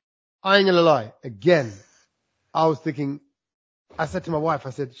 I ain't gonna lie. Again, I was thinking, I said to my wife, I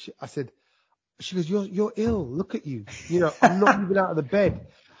said, she goes, you're ill. Look at you. I'm not even out of the bed.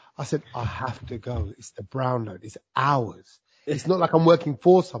 I said, I have to go. It's the Brownload. It's ours. It's not like I'm working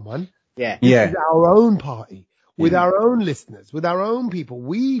for someone. Yeah. This is our own party with our own listeners, with our own people.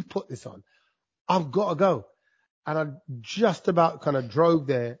 We've put this on. I've got to go. And I just about kind of drove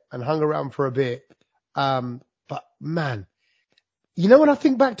there and hung around for a bit. But man, when I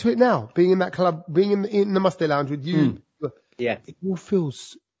think back to it now, being in that club, being in the Mustang Lounge with you, it all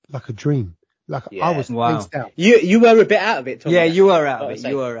feels like a dream. Like I was spaced out. You were a bit out of it, Tommy. Yeah, you were out of it.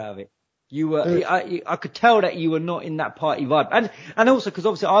 You were out of it. You were. I could tell that you were not in that party vibe, and also because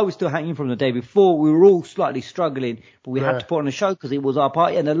obviously I was still hanging from the day before. We were all slightly struggling, but we had to put on a show because it was our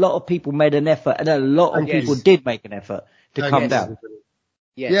party, and a lot of people made an effort, and a lot of people did make an effort to come down.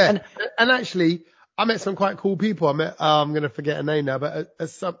 Yeah. And actually, I met some quite cool people. I met, I'm going to forget her name now, but a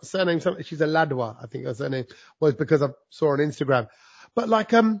surname, she's a Ladwa, I think her surname was, because I saw her on Instagram. But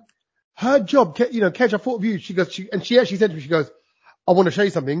like, her job, Kej, I thought of you. She goes, she actually said to me, she goes, I want to show you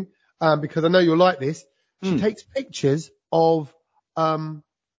something, because I know you'll like this. She takes pictures of,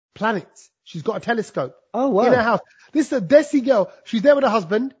 planets. She's got a telescope. Oh, wow. In her house. This is a Desi girl. She's there with her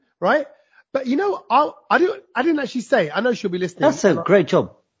husband, right? But I didn't actually say, I know she'll be listening. That's a great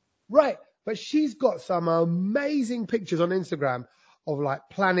job. Right. But she's got some amazing pictures on Instagram of like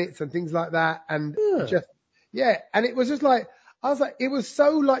planets and things like that. And and it was just like, I was like, it was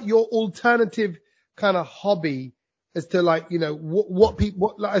so like your alternative kind of hobby as to like, what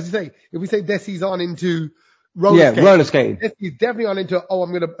people, like, as you say, if we say Desi's on into roller skating. Desi's definitely on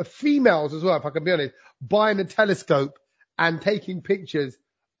into, females as well, if I can be honest, buying a telescope and taking pictures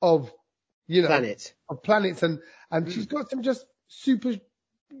of, planets. Of planets. And she's got some just super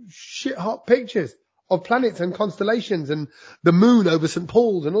shit hot pictures of planets and constellations and the moon over St.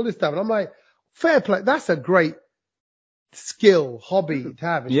 Paul's and all this stuff. And I'm like, fair play. That's a great skill, hobby to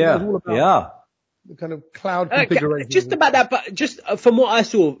have. The kind of cloud configuration. Just about that, but just from what I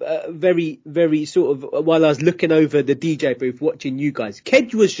saw, very, very sort of, while I was looking over the DJ booth, watching you guys,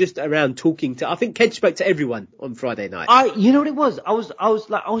 Kej was just around talking to, I think Kej spoke to everyone on Friday night. You know what it was? I was,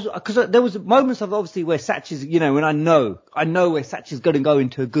 cause there was moments of obviously where Sach is, when I know where Sach is going to go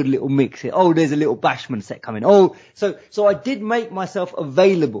into a good little mix here. Oh, there's a little Bashman set coming. Oh, so I did make myself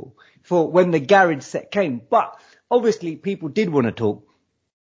available for when the garage set came, but obviously people did want to talk.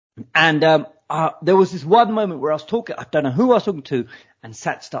 And, there was this one moment where I was talking, I don't know who I was talking to, and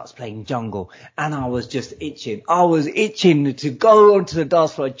Sach starts playing jungle, and I was just itching. I was itching to go onto the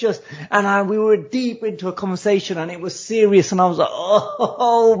dance floor we were deep into a conversation, and it was serious, and I was like,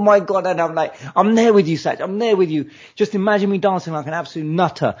 oh my God, and I'm like, I'm there with you, Sach, I'm there with you. Just imagine me dancing like an absolute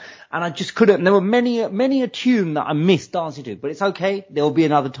nutter, and I just couldn't. There were many a tune that I missed dancing to, but it's okay. There will be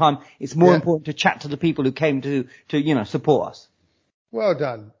another time. It's more important to chat to the people who came to support us. Well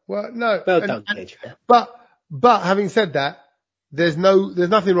done. Well, no. Well done, Kej. But having said that, there's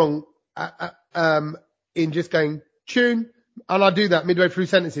nothing wrong, in just going tune, and I do that midway through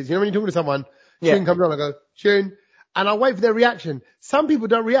sentences. When you're talking to someone, tune comes on, I go tune, and I wait for their reaction. Some people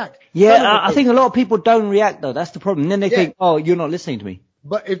don't react. Yeah, I think a lot of people don't react though. That's the problem. And then they think, oh, you're not listening to me.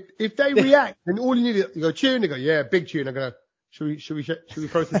 But if they react, then all you need is you go tune. They go, yeah, big tune. I go, should we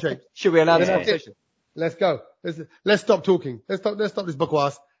throw some shapes? Should we allow this conversation? Let's go. Let's stop talking. Let's stop this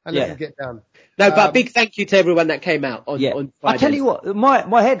bakwas and let's get down. No, but big thank you to everyone that came out on Friday. I tell you what,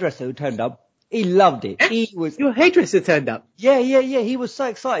 my hairdresser who turned up, he loved it. Your hairdresser turned up. Yeah. He was so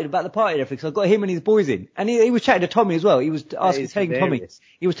excited about the party and everything. So I got him and his boys in, and he was chatting to Tommy as well. He was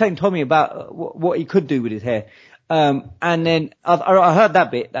telling Tommy about what he could do with his hair. And then I heard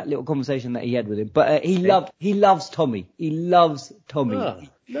that little conversation that he had with him. But he loves Tommy. He loves Tommy. Oh,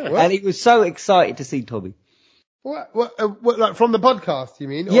 no. And he was so excited to see Tommy. What, like from the podcast, you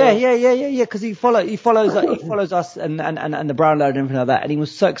mean? Yeah. Cause he follows us and the Brownload and everything like that. And he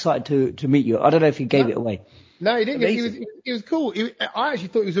was so excited to meet you. I don't know if he gave it away. No, he didn't. He was cool. I actually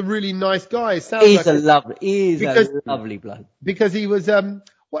thought he was a really nice guy. He's a lovely bloke. Because he was,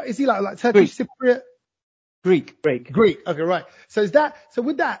 what is he like Turkish Cypriot? Greek. Okay, right. So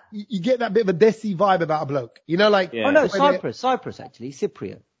with that, you get that bit of a Desi vibe about a bloke. Oh no, Cyprus actually,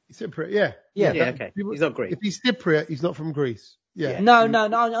 Cypriot, yeah. Okay. He's not Greek. If he's Cypriot, he's not from Greece. Yeah. No,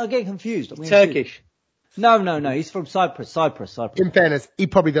 I'm getting confused. Turkish. No, he's from Cyprus. In fairness, he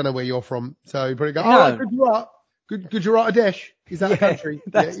probably don't know where you're from, so he probably go, good Gujarat Desh. Is that a country?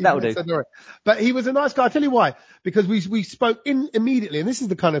 That'll do. But he was a nice guy. I'll tell you why. Because we spoke immediately, and this is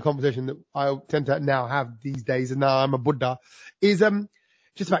the kind of conversation that I tend to now have these days, and now I'm a Buddha, is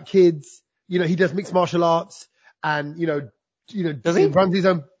just about kids. You know, he does mixed martial arts, and does he? runs his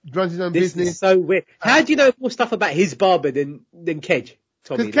own This business. Is so weird. How do you know more stuff about his barber than Kej?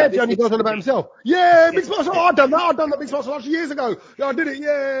 Because Kej only goes on about himself. Yeah, mixed martial arts. I've done that mixed martial arts years ago. Yeah, I did it.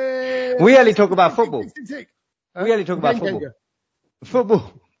 Yeah. We only talk about football. We only talk about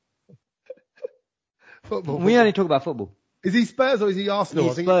football. We only talk about football. Is he Spurs or is he Arsenal?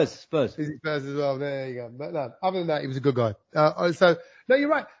 He's Spurs. Is he Spurs as well? There you go. But no, other than that, he was a good guy. So no, you're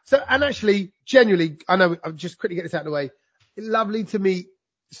right. So, and actually, genuinely, I know I'm just quickly get this out of the way. Lovely to meet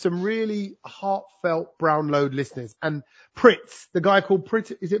some really heartfelt Brownload listeners. And Pritz, the guy called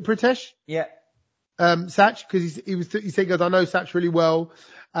is it Pritesh? Yeah. Sach, because he said, he goes, I know Sach really well.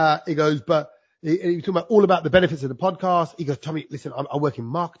 He goes, but he was talking about all about the benefits of the podcast. He goes, Tommy, listen, I work in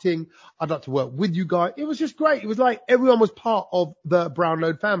marketing. I'd like to work with you guys. It was just great. It was like everyone was part of the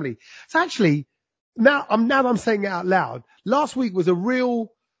Brownload family. So actually, now that I'm saying it out loud, last week was a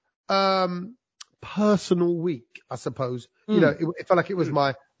real, personal week, I suppose. You know, it felt like it was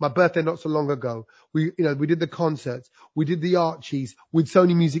my birthday not so long ago. We did the concerts. We did the Archies with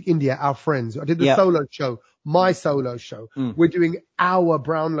Sony Music India, our friends. I did the solo show, my solo show. We're doing our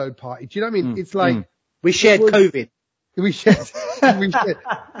Brownload party. Do you know what I mean? It's like we shared COVID. We shared.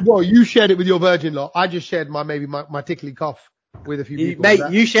 Well, you shared it with your virgin lot. I just shared my tickly cough with a few people. Mate,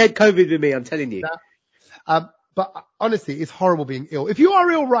 you shared COVID with me, I'm telling you. But honestly, it's horrible being ill. If you are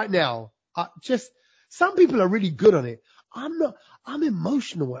ill right now, some people are really good on it. I'm not. I'm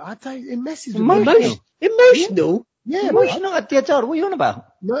emotional. I tell you, it messes with me. Emotional? Yeah. Emotional at the Achara. What are you on about?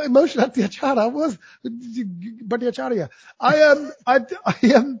 No, emotional at the Achara. I was, but the Acharya.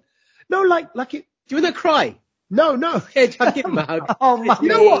 No, like it. Do you want to cry? No. Yeah, just give him a hug. Oh my. You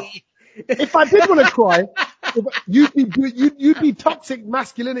know what? If I did want to cry, you'd be toxic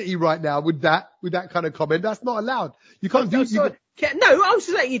masculinity right now with that kind of comment. That's not allowed. You can't do. No, I was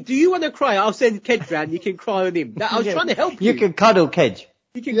just saying, do you want to cry? I'll send Kej round. You can cry on him. I was trying to help you. You can cuddle Kej.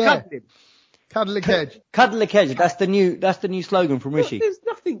 You can cuddle him. Cuddle a Kej. Cuddle a Kej. That's the new slogan from Rishi. There's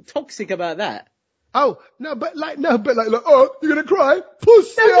nothing toxic about that. Oh, no, but oh, you're going to cry?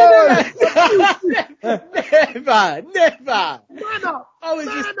 Pussy! Never. Man up. I was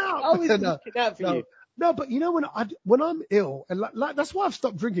looking out for you. No, but you know, when I'm ill, and like that's why I've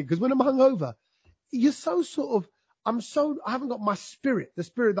stopped drinking, because when I'm hungover, you're so sort of, I haven't got my spirit, the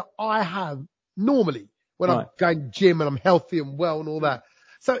spirit that I have normally when I'm going to gym and I'm healthy and well and all that.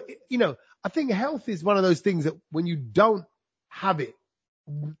 So, I think health is one of those things that when you don't have it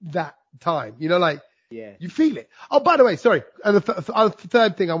that time, you feel it. Oh, by the way, sorry. And the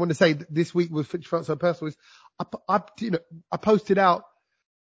third thing I want to say this week was felt so personal is I posted out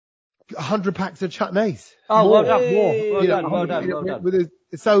 100 packs of chutneys. Oh, well done. Well done.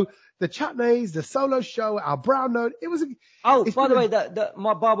 So the chutneys, the solo show, our Brownload, it was. By the way,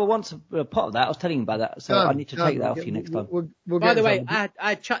 my barber wants a pot of that. I was telling him about that, so I need to take that off you next time. By the way, I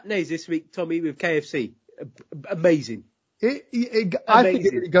had chutneys this week, Tommy, with KFC. Amazing. I think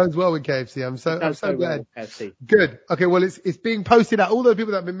it really goes well with KFC. I'm so glad. KFC. Good. Okay. Well, it's being posted out. All those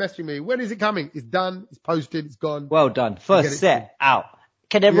people that have been messaging me. When is it coming? It's done. It's posted. It's gone. Well done. First set out.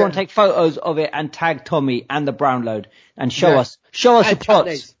 Can everyone take photos of it and tag Tommy and the Brownload and show us your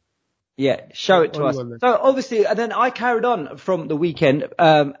pots? Yeah, show it to us. So obviously, and then I carried on from the weekend,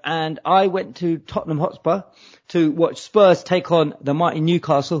 and I went to Tottenham Hotspur to watch Spurs take on the mighty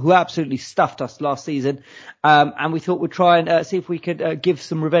Newcastle, who absolutely stuffed us last season. And we thought we'd try and see if we could give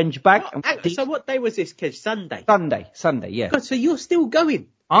some revenge back. So what day was this, Kej? Sunday? Sunday, yeah. God, so you're still going?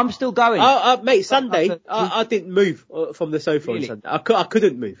 I'm still going. Mate, Sunday, I didn't move from the sofa on Sunday. I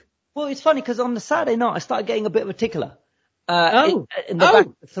couldn't move. Well, it's funny because on the Saturday night, I started getting a bit of a tickler. In the back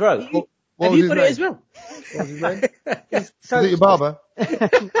of the throat. Have you got it as well? What was his name? Is it your barber?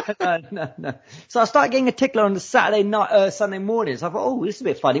 No. So I started getting a tickler on the Saturday night, Sunday morning. So I thought, this is a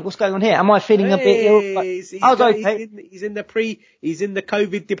bit funny. What's going on here? Am I feeling a bit ill? I was okay. He's in the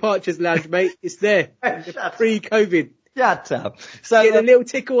COVID departures lounge, mate. It's there. Pre-COVID. Shut up. So get a little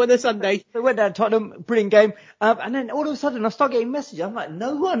tickle on a Sunday. So I went down to Tottenham, brilliant game. And then all of a sudden I start getting messages. I'm like,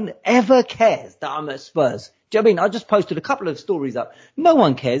 no one ever cares that I'm at Spurs. Do you know what I mean? I just posted a couple of stories up. No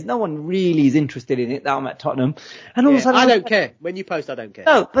one cares. No one really is interested in it that I'm at Tottenham. And all of a sudden I don't care. When you post, I don't care.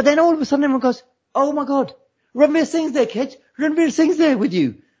 No, but then all of a sudden everyone goes, oh my God, Ranveer Singh's there, Kej. Ranveer Singh's there with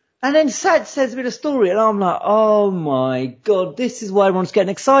you. And then Sach says a bit of story, and I'm like, oh my God, this is why everyone's getting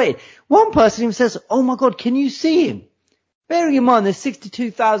excited. One person even says, oh my God, can you see him? bearing in mind there's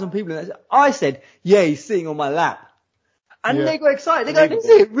 62,000 people in that. I said, yeah, he's sitting on my lap. And they got excited. They go, is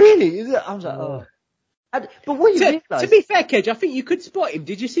it really? Is it? I was like, oh. But what you realise... To be fair, Kej, I think you could spot him.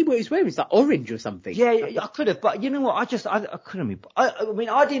 Did you see what he was wearing? It's like orange or something. Yeah, I could have. But you know what? I couldn't. I mean,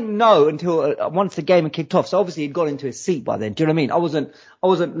 I didn't know until once the game had kicked off. So obviously he'd got into his seat by then. Do you know what I mean? I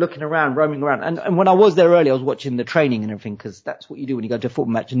wasn't looking around, roaming around. And when I was there early, I was watching the training and everything, because that's what you do when you go to a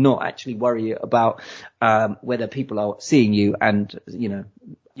football match, and not actually worry about whether people are seeing you and, you know...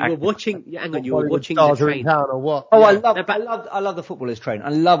 You were watching the training. Or what? Oh, yeah. I love the footballers training. I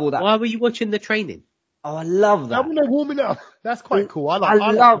love all that. Why were you watching the training? Oh, I love that. When they're warming up, that's quite cool. I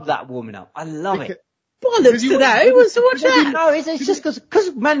love that warming up. I love it. Bollocks to that. Who wants to watch that? No, it's just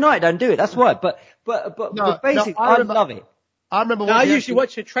because Man United don't do it. That's why. But basically, I love it. I remember. I usually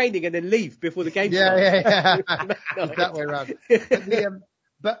watch the training and then leave before the game starts. Yeah. It's that way around.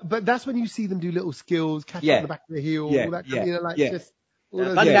 But that's when you see them do little skills, catch on the back of the heel, all that kind of, you know, just.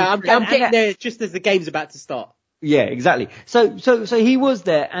 I'm getting there just as the game's about to start. Yeah, exactly. So he was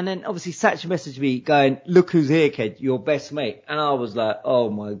there, and then obviously Sach messaged me going, look who's here, Kej, your best mate. And I was like,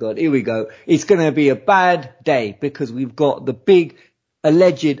 oh my God, here we go. It's going to be a bad day, because we've got the big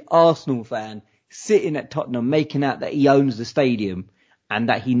alleged Arsenal fan sitting at Tottenham making out that he owns the stadium and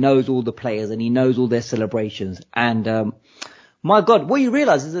that he knows all the players and he knows all their celebrations. And, my God, what you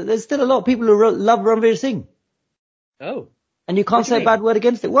realise is that there's still a lot of people who love Ranveer Singh. Oh. And you can't say a bad word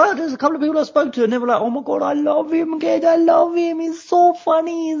against it. Well, there's a couple of people I spoke to and they were like, oh my God, I love him, Kej, I love him. He's so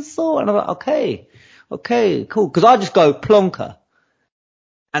funny. And I'm like, okay, cool. Because I just go plonker.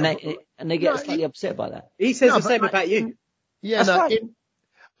 And they get slightly upset by that. He says the same about you. Yeah,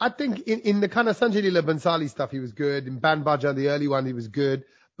 I think in the kind of Sanjay Leela Bhansali stuff, he was good. In Ban Baja, the early one, he was good.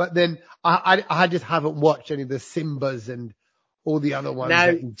 But then I just haven't watched any of the Simbas and all the other ones.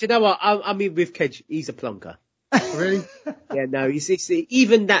 Now, do you know what? I mean, with Kej, he's a plonker. Really? Yeah, no, it's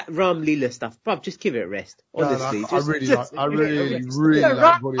even that Ram Leela stuff, bruv, just give it a rest. Honestly. I really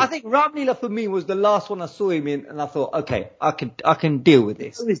like I think Ram Leela for me was the last one I saw him in, and I thought, okay, I can deal with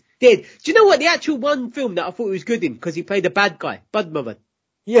this. He was dead. Do you know what? The actual one film that I thought he was good in, because he played a bad guy, Budmavan.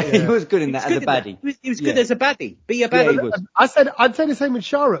 Yeah, he was good in that as a baddie. He was good as a baddie. Be a baddie. Yeah, he was. I'd say the same with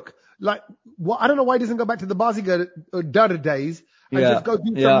Shah Rukh. Like, I don't know why he doesn't go back to the Bazigar or Dada days and just go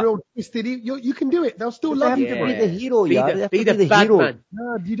do some real twisted. You can do it. They'll still love you. Be the hero, be the bad hero. Man.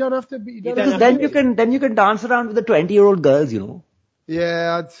 No, you don't have to be. Because then you can dance around with the 20-year-old girls, you know.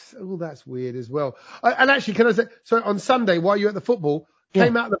 Yeah, that's weird as well. And actually, can I say, so on Sunday while you're at the football,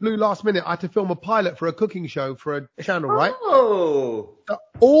 came out of the blue last minute. I had to film a pilot for a cooking show for a channel, right? Oh.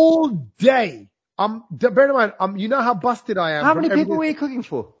 All day. Bear in mind, you know how busted I am. How many people were you cooking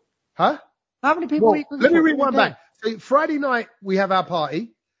for? Huh? How many people were you cooking for? Let me rewind back. So Friday night, we have our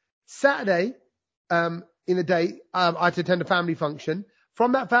party. Saturday, in the day, I had to attend a family function.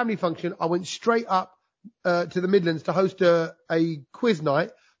 From that family function, I went straight up to the Midlands to host a quiz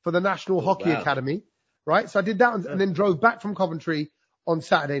night for the National Hockey Academy. Right? So I did that and then drove back from Coventry on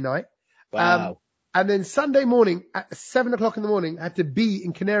Saturday night. Wow. And then Sunday morning at 7:00 in the morning, I had to be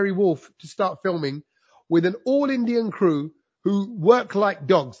in Canary Wharf to start filming with an all-Indian crew who work like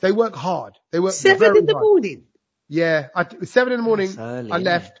dogs. They work hard. They work 7 in the morning? Yeah. 7 in the morning, early, I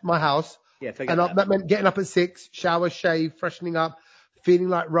left my house. Yeah, that meant getting up at 6, shower, shave, freshening up, feeling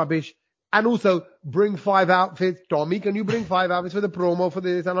like rubbish. And also bring 5 outfits. Tommy, can you bring 5 outfits for the promo for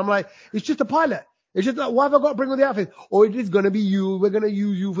this? And I'm like, it's just a pilot. It's just like, why have I got to bring all the outfits? Or it is going to be you. We're going to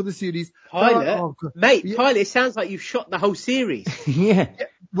use you for the series. Pilot? Pilot, it sounds like you've shot the whole series. Yeah.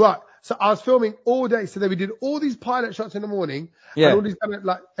 Right. So I was filming all day. So then we did all these pilot shots in the morning. Yeah. And all these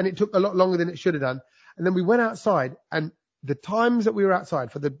and it took a lot longer than it should have done. And then we went outside, and the times that we were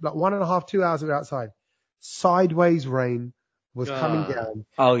outside for the 1.5, 2 hours we were outside, sideways rain was coming down.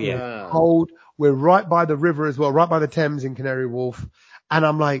 Oh yeah. Cold. We're right by the river as well, right by the Thames in Canary Wharf. And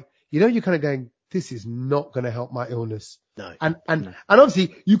I'm like, you're kind of going, this is not going to help my illness. No. And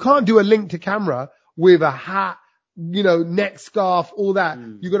obviously you can't do a link to camera with a hat, neck scarf, all that.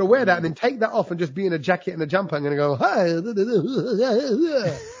 You got to wear that and then take that off and just be in a jacket and a jumper and go, hey, and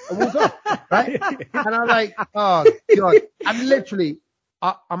walk off, right? And I'm like, oh God. And literally,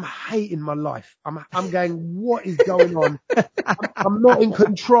 I'm hating my life. I'm going, what is going on? I'm not in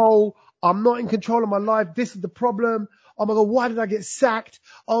control. I'm not in control of my life. This is the problem. Oh my God, why did I get sacked?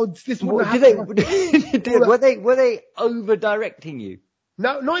 Oh, this wouldn't happen. Were they over directing you?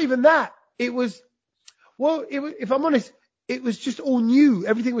 No, not even that. It was, if I'm honest, it was just all new.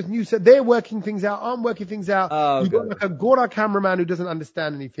 Everything was new. So they're working things out. I'm working things out. You've got like a Gora cameraman who doesn't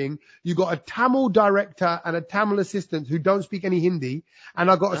understand anything. You got a Tamil director and a Tamil assistant who don't speak any Hindi.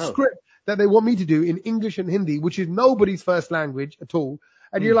 And I got a script that they want me to do in English and Hindi, which is nobody's first language at all.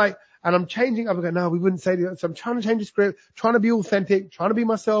 And you're like, and I'm changing. I'm going, no, we wouldn't say that. So I'm trying to change the script, trying to be authentic, trying to be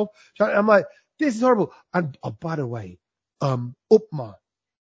myself. I'm like, this is horrible. And by the way, upma.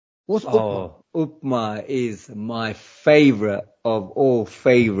 What's upma? Upma is my favorite of all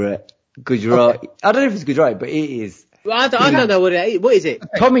favorite Gujarati. Okay. I don't know if it's Gujarati, but it is. Well, I don't know what it is. What is it?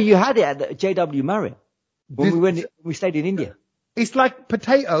 Okay. Tommy, you had it at the JW Marriott when we stayed in India. It's like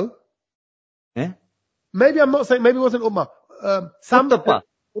potato. Yeah. Maybe I'm not saying. Maybe it wasn't upma.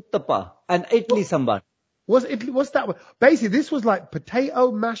 Utthapam and idli sambar. What's that one? Basically, this was like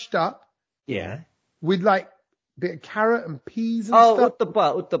potato mashed up. Yeah. With like a bit of carrot and peas and stuff.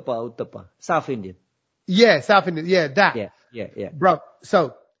 Utthapam. South Indian. Yeah, South Indian. Yeah, that. Yeah. Bro,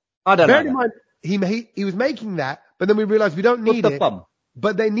 so bear in mind, he was making that, but then we realized we don't need it.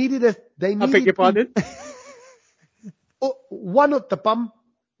 But they needed I beg your pardon. One Utthapam,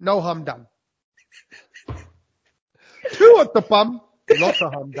 no harm done. 2 Utthapam, lots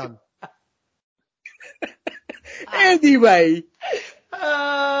of harm done. Anyway.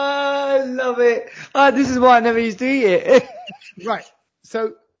 I love it. This is why I never used to eat it. Right.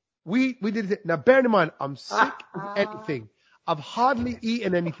 So we did it. Now bear in mind, I'm sick of anything. I've hardly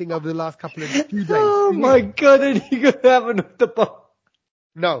eaten anything over the last few days. Oh my God, and you're going to have another pop.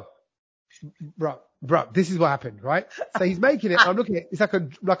 No. Bro, this is what happened, right? So he's making it, and I'm looking at it, it's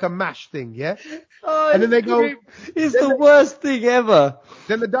like a mash thing, yeah? Oh, and then they go, it's the worst thing ever.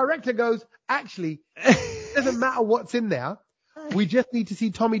 Then the director goes, actually, it doesn't matter what's in there. We just need to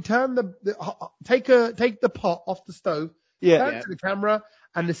see Tommy turn take the pot off the stove, turn it to the camera,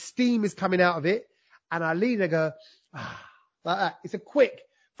 and the steam is coming out of it. And I lean and go, like that. It's a quick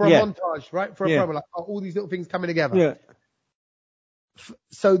for a montage, right? For a promo, like all these little things coming together. Yeah.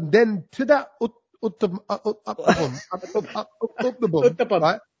 So then to that Utthapam,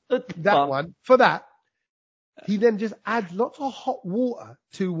 right? That one, for that, he then just adds lots of hot water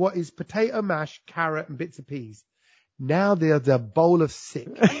to what is potato mash, carrot, and bits of peas. Now there's a bowl of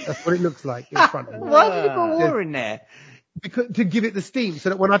sick. That's what it looks like in front of me. Why did you put water in there? Because to give it the steam, so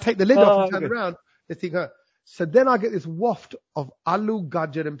that when I take the lid off and turn around, the thing hurt. So then I get this waft of aloo,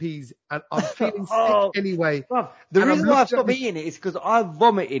 gajar, and peas, and I'm feeling sick anyway. The reason why I've stopped eating it is because I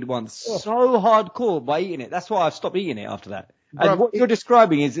vomited once so hardcore by eating it. That's why I've stopped eating it after that. And what you're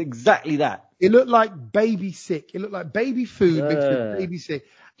describing is exactly that. It looked like baby sick. It looked like baby food mixed with baby sick.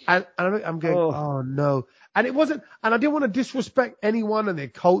 And I'm going, oh no. And it wasn't, and I didn't want to disrespect anyone and their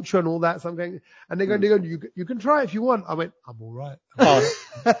culture and all that. So I'm going, and they're going, you can try if you want. I went, I'm all right.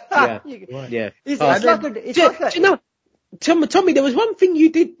 Yeah. It's you know, Tommy, there was one thing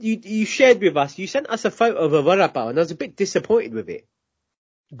you did, you shared with us. You sent us a photo of a vada pav, and I was a bit disappointed with it.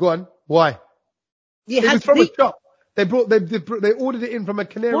 Go on. Why? It was from a shop. They ordered it in from a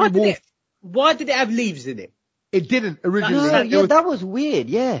Canary Wharf. Why did it have leaves in it? It didn't originally. That was weird.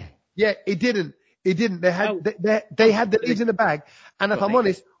 Yeah, it didn't. They had they had the leaves in the bag, and if I'm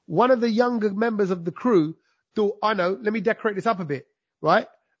honest, one of the younger members of the crew thought, I know, let me decorate this up a bit, right?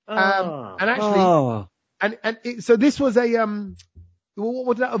 And actually, so this was a what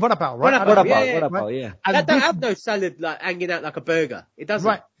was that? A vada pav, right? Vada pav, yeah. And that don't have no salad like hanging out like a burger. It doesn't.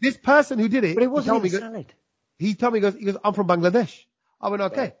 Right. This person who did it, but it wasn't even salad. He told me, he goes, I'm from Bangladesh. I went,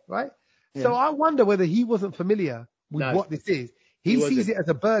 okay, right? Yeah. So I wonder whether he wasn't familiar with what this is. He sees it as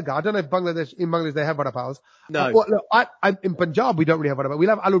a burger. I don't know if in Bangladesh they have vada pavs. No. Look, in Punjab we don't really have vada pav. We'll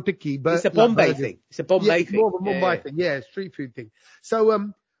have aloo tikki, but it's a Bombay thing. It's a Bombay thing. More of a Mumbai thing. Yeah, street food thing.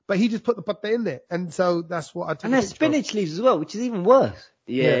 So, but he just put the patta in there, and so that's what I took. And there's spinach leaves as well, which is even worse.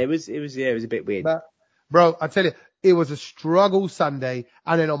 Yeah, it was a bit weird. But, bro, I tell you, it was a struggle Sunday,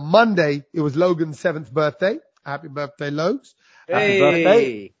 and then on Monday it was Logan's 7th birthday. Happy birthday, Logs. Happy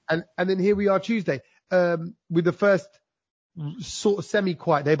birthday. And then here we are Tuesday, with the first sort of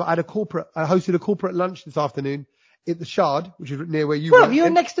semi-quiet day, but I hosted a corporate lunch this afternoon at the Shard, which is near where you were. You were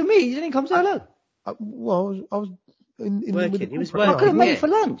next to me. You didn't come to hello. I was working. He was I working. could have made it for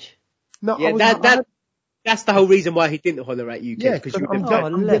lunch. No, that's the whole reason why he didn't holler at you, Ken, because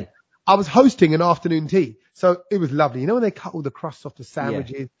I was hosting an afternoon tea, so it was lovely. You know when they cut all the crusts off the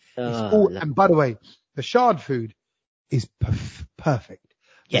sandwiches? And by the way, the Shard food is perfect.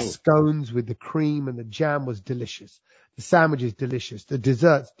 The scones with the cream and the jam was delicious. The sandwich is delicious. The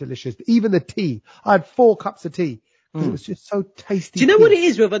dessert's delicious. Even the tea. I had 4 cups of tea. It was just so tasty. Do you know what it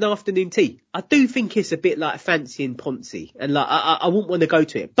is with an afternoon tea? I do think it's a bit like fancy and poncy, and like I wouldn't want to go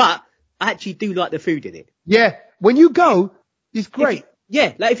to it, but I actually do like the food in it. Yeah, when you go, it's great.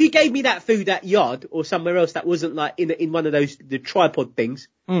 Like if you gave me that food at Yard or somewhere else that wasn't like in one of the tripod things,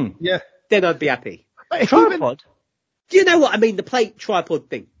 then I'd be happy. Tripod? Do you know what I mean? The plate tripod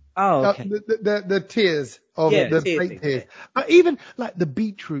thing. Oh, okay. The tiers of the plate tiers. Even like the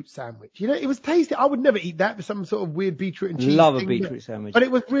beetroot sandwich, it was tasty. I would never eat that with some sort of weird beetroot and cheese. Love a beetroot sandwich. But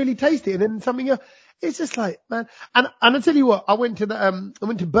it was really tasty. And then something else. It's just like, man. And I tell you what, I went to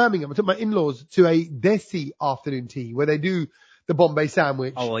Birmingham. I took my in-laws to a desi afternoon tea where they do the Bombay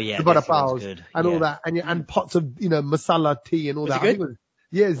sandwich, the butter paos and all that, and pots of, masala tea and all that. Was it good?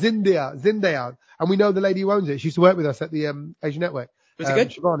 Zindia. And we know the lady who owns it. She used to work with us at the Asian Network. Was it good?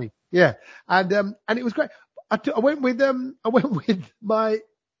 Shivani. Yeah. And it was great. I went with my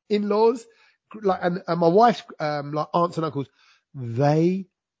in-laws, and my wife's, aunts and uncles. They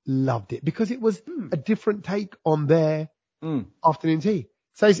loved it because it was a different take on their afternoon tea.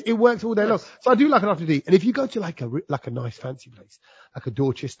 So it works all day long. So I do like an afternoon tea. And if you go to like a nice fancy place, like a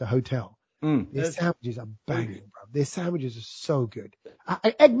Dorchester hotel, their sandwiches are banging, bro. Their sandwiches are so good.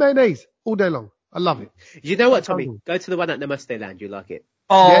 Egg mayonnaise all day long. I love it. You know what, Tommy? Go to the one at Namaste Lounge. You like it.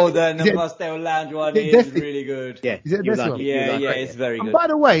 Oh, the Namaste Lounge one is really good. Yeah, is it you the best like one? it. Yeah, it's very good. And by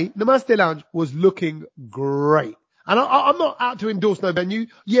the way, Namaste Lounge was looking great. And I'm not out to endorse no venue.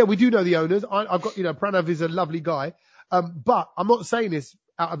 Yeah, we do know the owners. I've got, Pranav is a lovely guy. But I'm not saying this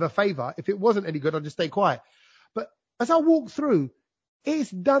out of a favor. If it wasn't any good, I'd just stay quiet. But as I walk through, it's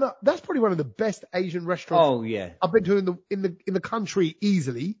done up. That's probably one of the best Asian restaurants I've been to in the country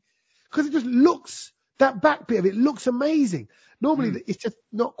easily. Because it just looks, that back bit of it looks amazing. Normally it's just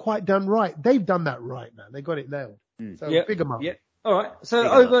not quite done right. They've done that right, man. They got it nailed. So big them up. Yeah. All right. So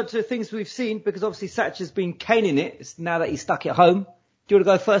over to things we've seen, because obviously Sach has been caning it. It's now that he's stuck at home. Do you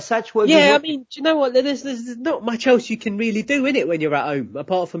want to go first, Sach? I mean, do you know what? There's not much else you can really do in it when you're at home,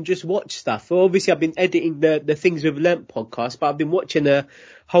 apart from just watch stuff. Well, obviously, I've been editing the Things We've Learnt podcast, but I've been watching a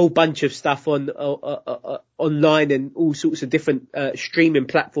whole bunch of stuff on online and all sorts of different streaming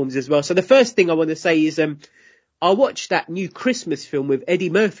platforms as well. So the first thing I want to say is I watched that new Christmas film with Eddie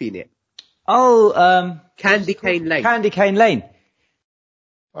Murphy in it. Oh, Candy Cane Lane. Candy Cane Lane.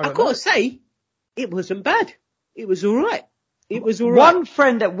 I've got to say, it wasn't bad. It was all right. It was all right. One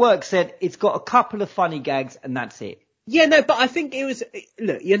friend at work said it's got a couple of funny gags and that's it. Yeah, no, but I think it was,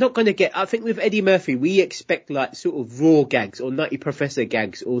 look, you're not going to get, I think with Eddie Murphy, we expect like sort of raw gags or Nutty Professor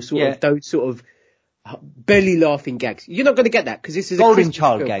gags or sort of those sort of belly laughing gags. You're not going to get that because this is Golden a Christmas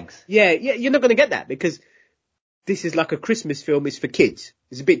Child film. gags. Yeah, you're not going to get that because this is like a Christmas film. It's for kids.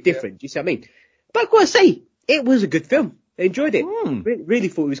 It's a bit different. Do you see what I mean? But I've got to say, it was a good film. I enjoyed it. Really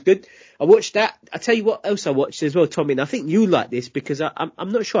thought it was good. I watched that. I tell you what else I watched as well, Tommy, and I think you like this because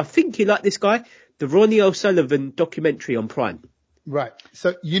I'm not sure. I think you like this guy, the Ronnie O'Sullivan documentary on Prime. Right.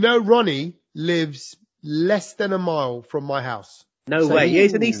 So, Ronnie lives less than a mile from my house. No way.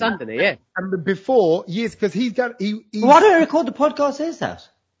 He's in East London, yeah. And before, because he's got, why don't I record the podcast at his house?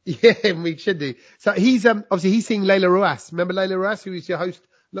 Yeah, we should do. So he's, obviously he's seeing Layla Ruas. Remember Layla Ruas, who is your host?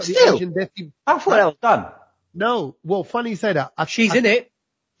 Still? The Asian I thought that was done. No. Well, funny you say that. She's in it.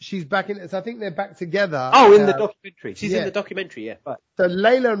 She's back in it. So I think they're back together. Oh, in the documentary. She's in the documentary, yeah. Right. So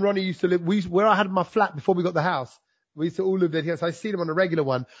Layla and Ronnie used to live, where I had my flat before we got the house, we used to all live there here. So I see them on a regular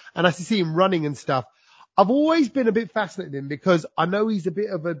one and I see him running and stuff. I've always been a bit fascinated with him because I know he's a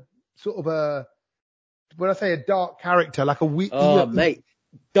bit of a sort of a, when I say a dark character, like a weak. Oh, mate.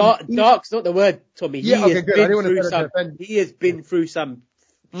 Dark's not the word, Tommy. He has been through some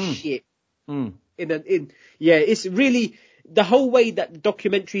shit. It's really, the whole way that the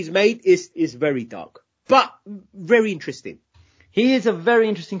documentary is made is very dark, but very interesting. He is a very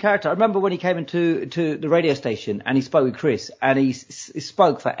interesting character. I remember when he came into the radio station and he spoke with Chris and he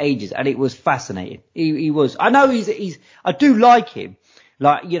spoke for ages and it was fascinating. He was, I know I do like him.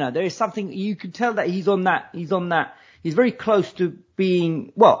 Like, there is something, you can tell that he's on that, he's very close to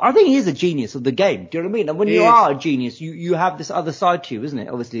being, well, I think he is a genius of the game. Do you know what I mean? And when you are a genius, you have this other side to you, isn't it?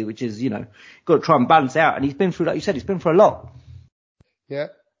 Obviously, which is, got to try and balance it out. And he's been through, like you said, he's been through a lot. Yeah.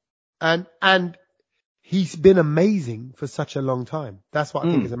 And he's been amazing for such a long time. That's what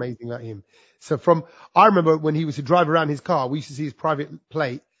I think is amazing about him. So I remember when he was to drive around his car, we used to see his private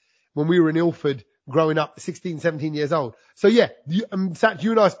plate when we were in Ilford growing up, 16, 17 years old. So yeah, Sach,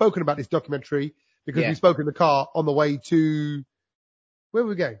 you and I have spoken about this documentary because we spoke in the car on the way to, where were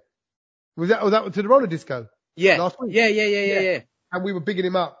we going? Was that to the roller disco? Yeah. Last week? Yeah. And we were bigging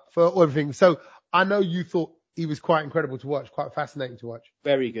him up for everything. So I know you thought he was quite incredible to watch, quite fascinating to watch.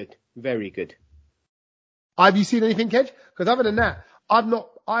 Very good. Very good. Have you seen anything, Kej? Because other than that,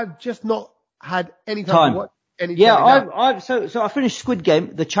 I've just not had any time to watch any. Yeah, so I finished Squid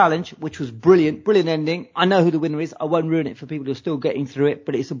Game, the challenge, which was brilliant ending. I know who the winner is. I won't ruin it for people who are still getting through it,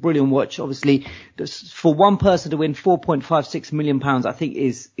 but it's a brilliant watch. Obviously, for one person to win £4.56 million, I think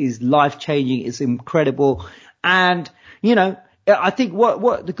is life changing. It's incredible. And, I think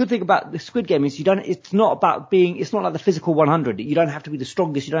what the good thing about the Squid Game is it's not like the physical 100. You don't have to be the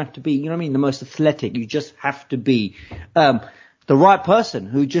strongest. You don't have to be, you know what I mean, the most athletic. You just have to be, the right person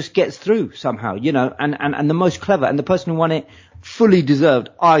who just gets through somehow, you know, and the most clever, and the person who won it fully deserved,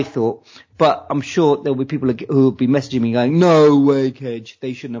 I thought. But I'm sure there'll be people who will be messaging me going, no way, Kej,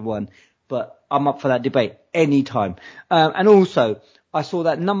 they shouldn't have won. But I'm up for that debate anytime. And also, I saw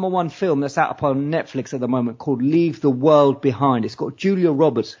that #1 film that's out upon Netflix at the moment called Leave the World Behind. It's got Julia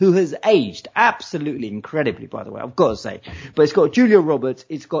Roberts, who has aged absolutely incredibly, by the way, I've got to say. But it's got Julia Roberts,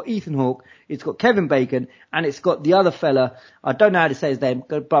 it's got Ethan Hawke, it's got Kevin Bacon, and it's got the other fella, I don't know how to say his name,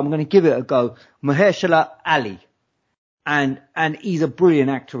 but I'm going to give it a go, Mahershala Ali. And he's a brilliant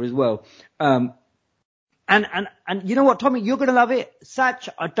actor as well. And you know what, Tommy, you're going to love it. Sach,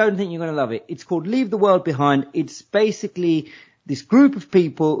 I don't think you're going to love it. It's called Leave the World Behind. It's basically this group of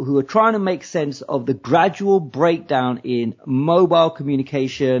people who are trying to make sense of the gradual breakdown in mobile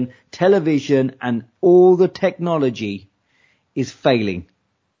communication, television, and all the technology is failing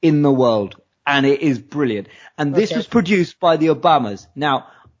in the world. And it is brilliant. And this was produced by the Obamas. Now,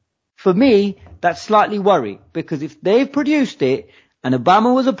 for me, that's slightly worrying, because if they've produced it and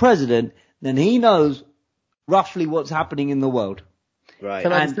Obama was a president, then he knows roughly what's happening in the world. Right.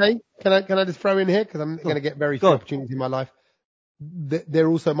 Can I just throw in here, because I'm going to get very few opportunities in my life. They're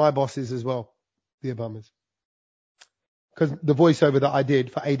also my bosses as well, the Obamas. Because the voiceover that I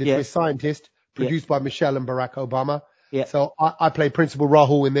did for Ada Twist Scientist, produced by Michelle and Barack Obama. Yeah. So I play Principal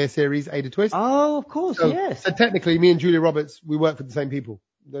Rahul in their series, Ada Twist. Oh, of course, yes. So technically, me and Julia Roberts, we work for the same people.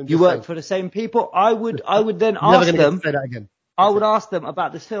 You work for the same people? I would then ask them. Say that again. I would ask them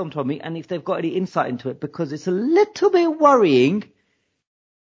about this film, Tommy, and if they've got any insight into it, because it's a little bit worrying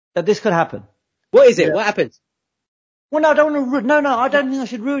that this could happen. What is it? Yeah. What happens? Well, no, I don't want to. I don't think I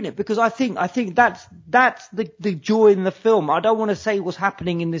should ruin it, because I think that's the joy in the film. I don't want to say what's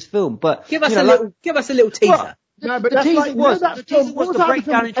happening in this film, but give us a little teaser. Well, no, but the teaser was the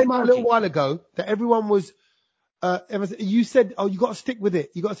breakdown in came out a little while ago that everyone was. You said, you got to stick with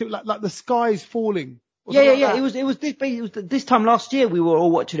it. You got to stick like the sky's falling. Yeah. It was this time last year we were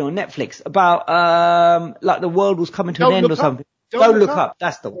all watching it on Netflix about like the world was coming to an end or something. Don't look up.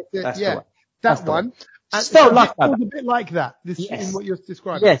 That's the one. That's the one. And so it feels a bit like that. In what you're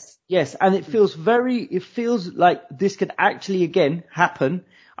describing. Yes, and it feels like this could actually again happen.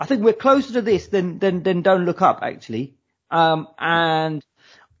 I think we're closer to this than Don't Look Up actually. And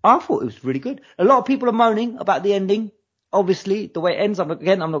I thought it was really good. A lot of people are moaning about the ending. Obviously, the way it ends. I'm not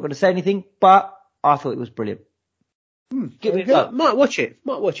going to say anything, but I thought it was brilliant. Give it a go. Might watch it.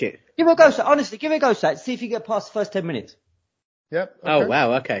 Give it a go, Sach. Honestly, give it a go, Sach. See if you get past the first 10 minutes. Yep. Okay. Oh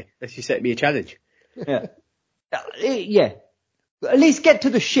wow. Okay. That's you set me a challenge. Yeah. Yeah. At least get to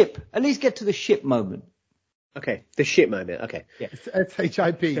the ship. At least get to the ship moment. Okay. The ship moment. Okay. Yeah. It's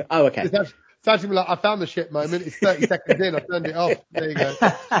SHIP. Oh, okay. It's actually like I found the ship moment. It's 30 seconds in. I turned it off. There you go.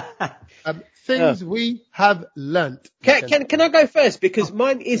 Things we have learnt. Can I go first? Because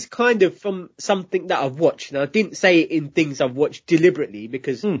mine is kind of from something that I've watched. Now, I didn't say it in things I've watched deliberately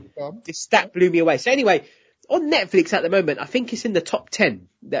because this stat blew me away. So anyway, on Netflix at the moment, I think it's in the top 10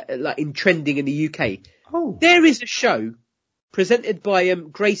 that like in trending in the UK. Oh. There is a show presented by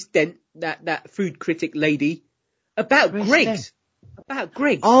Grace Dent, that food critic lady, about Greggs. About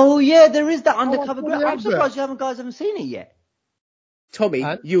Greggs. Oh yeah, there is that undercover Greggs. I'm surprised you haven't seen it yet. Tommy,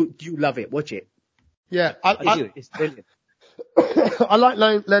 you love it. Watch it. Yeah, I do. It's brilliant. I like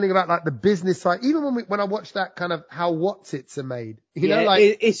learning about like the business side. Even when I watch that kind of how Whatsits are made, you know,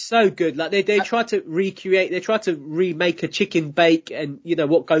 like it's so good. Like they try to recreate, they try to remake a chicken bake, and you know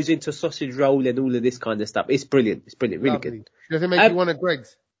what goes into sausage roll and all of this kind of stuff. It's brilliant. It's brilliant. Really good. Does it make you want a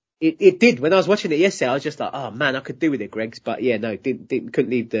Greggs? It did. When I was watching it yesterday, I was just like, oh man, I could do with it, Greggs. But yeah, no, couldn't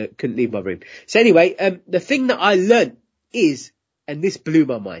leave my room. So anyway, the thing that I learned is, and this blew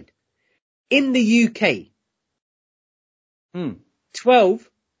my mind, in the UK, 12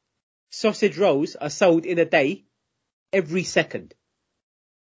 sausage rolls are sold in a day, every second.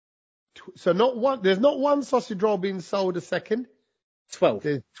 So there's not one sausage roll being sold a second. 12.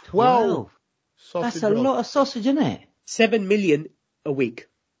 There's 12 sausage That's a lot of sausage, isn't it? 7 million a week.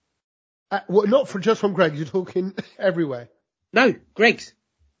 Well, not just from Greggs, you're talking everywhere. No, Greggs.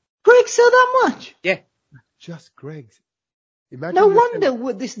 Greggs sell that much? Yeah. Just Greggs. Imagine no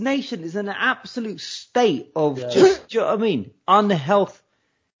wonder this nation is in an absolute state of just, do you know what I mean? Unhealthy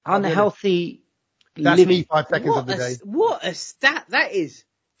That's living. me 5 seconds of the day. What a stat that is.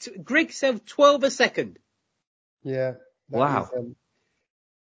 Greggs sell 12 a second. Yeah. Wow.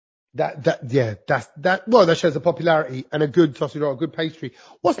 That shows the popularity and a good sausage roll, a good pastry.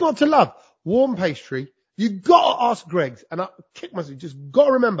 What's not to love? Warm pastry You gotta ask Greg's, and I kick myself. Just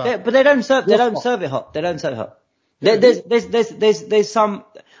gotta remember. But they don't serve it hot. They don't serve it hot. There's some.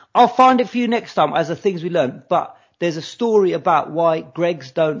 I'll find it for you next time as the things we learn. But there's a story about why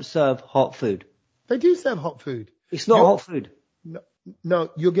Greg's don't serve hot food. They do serve hot food. It's not hot food. No,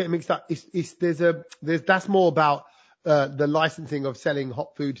 you're getting mixed up. That's more about the licensing of selling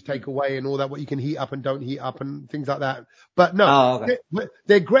hot food to take away and all that, what you can heat up and don't heat up and things like that. But no,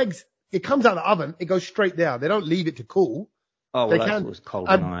 they're Greg's. It comes out of the oven. It goes straight there. They don't leave it to cool. Oh, well, that was cold.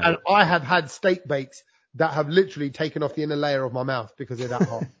 And I have had steak bakes that have literally taken off the inner layer of my mouth because they're that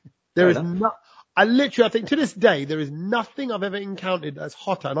hot. I think to this day, there is nothing I've ever encountered that's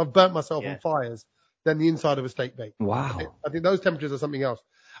hotter, and I've burnt myself on fires, than the inside of a steak bake. Wow. I think those temperatures are something else.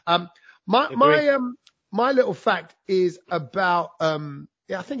 My little fact is about,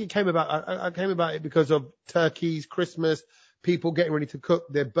 I think it came about, I came about it because of turkeys, Christmas, people getting ready to cook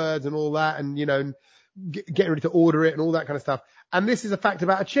their birds and all that, and, getting ready to order it and all that kind of stuff. And this is a fact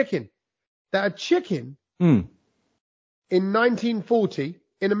about a chicken. That a chicken in 1940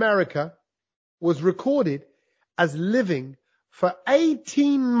 in America was recorded as living for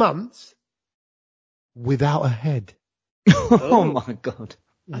 18 months without a head. Oh my God.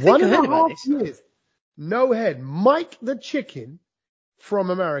 1.5 years. No head. Mike the chicken from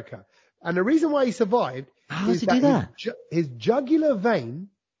America. And the reason why he survived is that his jugular vein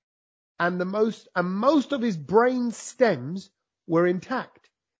and most of his brain stems were intact,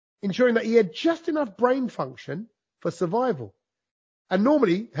 ensuring that he had just enough brain function for survival. And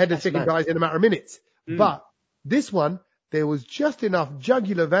normally, headless chicken dies in a matter of minutes. But this one, there was just enough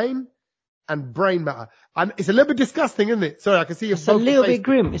jugular vein and brain matter. And it's a little bit disgusting, isn't it? Sorry, I can see you. It's a little bit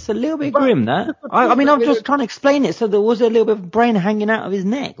grim. It's a little bit grim, that. I mean, I'm just trying to explain it. So there was a little bit of brain hanging out of his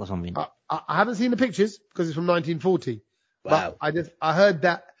neck or something. I haven't seen the pictures because it's from 1940. Wow. But I heard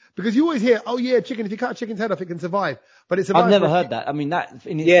that because you always hear, oh yeah, chicken, if you cut a chicken's head off, it can survive. But it's I've never heard that. I mean, that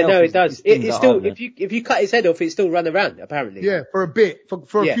in itself. Yeah, no, it does. It's still, if you cut his head off, it still run around, apparently. Yeah, for a bit,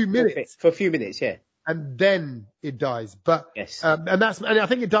 for a few minutes. For a few minutes, yeah. And then it dies. But, yes. And I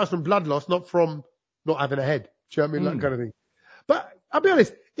think it dies from blood loss, not from not having a head. Do you know what I mean? That kind of thing. But I'll be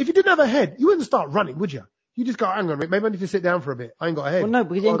honest, if you didn't have a head, you wouldn't start running, would you? You just go, hang on a minute, maybe I need to sit down for a bit. I ain't got a head. Well, no,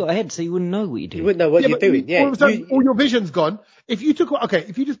 because you ain't got a head, so you wouldn't know what you're doing. You wouldn't know what you're doing, yeah. All of a sudden, all your vision's gone. If you took,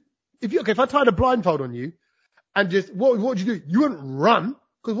 if I tied a blindfold on you and just, what would you do? You wouldn't run,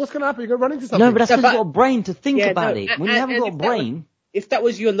 because what's going to happen? You're going to run into something. No, but that's because you've got a brain to think about it. When you haven't got a brain. If that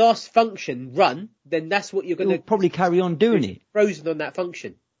was your last function, run, then that's what you're going to probably carry on doing it. Frozen on that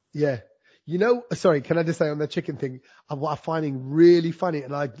function. Yeah. Sorry, can I just say on the chicken thing, what I'm finding really funny,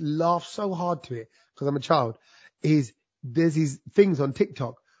 and I laugh so hard to it because I'm a child, is there's these things on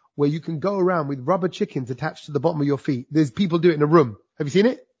TikTok where you can go around with rubber chickens attached to the bottom of your feet. There's people do it in a room. Have you seen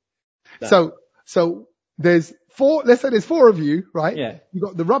it? No. So there's let's say there's 4 of you, right? Yeah. You've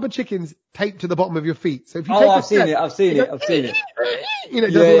got the rubber chickens taped to the bottom of your feet. So if you I've seen it. I've seen it.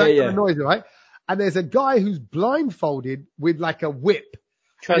 it does all that kind of noise, right? And there's a guy who's blindfolded with like a whip.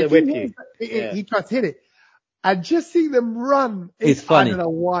 Trying to whip you. He tries to hit it. And just seeing them run, it's funny. I don't know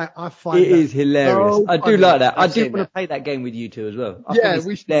why. I find it is hilarious. So I do like that. I do want to play that game with you two as well.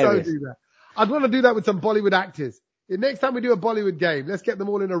 We should so do that. I'd want to do that with some Bollywood actors. The next time we do a Bollywood game, let's get them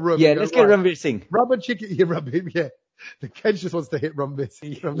all in a room. Yeah, let's get Ranveer Singh. Rubber chicken, yeah. The Kej just wants to hit Ranveer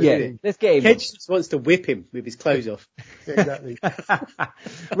Singh. Yeah, let's get him. Kej just wants to whip him with his clothes off. Exactly.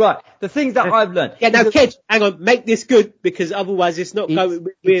 Right, the things that I've learned. Yeah, now Kej, hang on, make this good, because otherwise it's not going.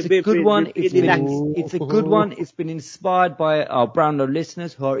 It's a good one. It's a good one. It's been inspired by our Brownload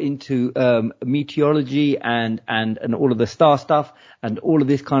listeners who are into meteorology and all of the star stuff and all of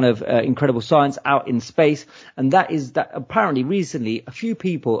this kind of incredible science out in space. And that is that apparently recently a few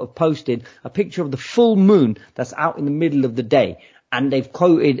people have posted a picture of the full moon that's out in the middle of the day. And they've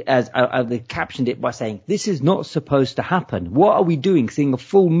quoted they've captioned it by saying, this is not supposed to happen. What are we doing seeing a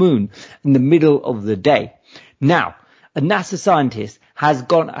full moon in the middle of the day? Now, a NASA scientist has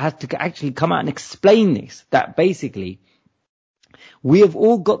to actually come out and explain this, that basically we have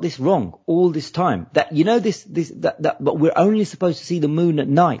all got this wrong all this time. That, but we're only supposed to see the moon at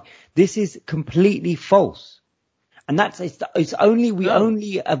night. This is completely false. And we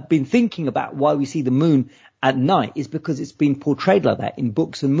only have been thinking about why we see the moon at night is because it's been portrayed like that in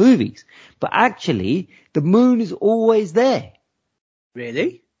books and movies. But actually, the moon is always there.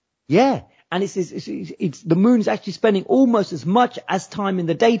 Really? Yeah. And it's the moon is actually spending almost as much as time in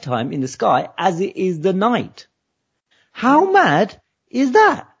the daytime in the sky as it is the night. How mad is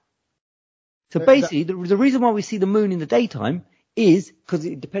that? So basically, the reason why we see the moon in the daytime is because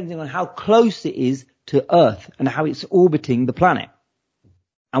it depending on how close it is to Earth and how it's orbiting the planet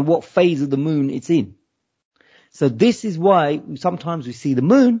and what phase of the moon it's in. So this is why sometimes we see the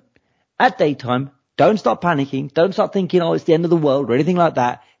moon at daytime. Don't start panicking. Don't start thinking, oh, it's the end of the world or anything like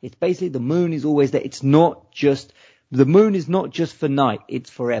that. It's basically the moon is always there. The moon is not just for night. It's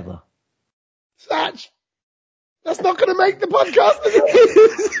forever. Satch, that's not going to make the podcast, is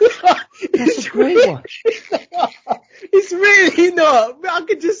it? That's a great one. It's really not. I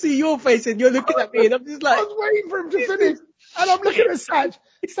can just see your face and you're looking at me and I'm just like... I was waiting for him to finish. And I'm looking at Satch.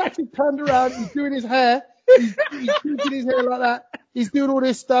 Satch has turned around. He's doing his hair. He's tweaking his hair like that. He's doing all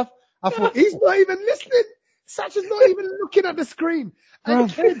this stuff. I thought, he's not even listening. Satch is not even looking at the screen.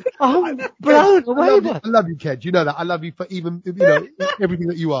 And Kej, I love you, Kej. You know that. I love you for even, everything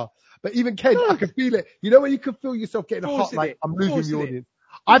that you are. But even Kej, I can feel it. You know when you can feel yourself getting hot, like I'm losing the audience.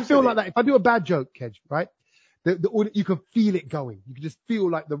 I feel like that. If I do a bad joke, Kej, right? The audience, you can feel it going. You can just feel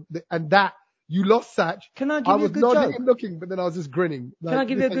like and that you lost Satch. Can I give you a good joke? I was nodding and looking, but then I was just grinning. Can I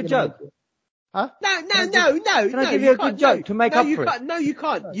give you a good joke? Huh? No. Can I give you a good joke to make up for it? No, you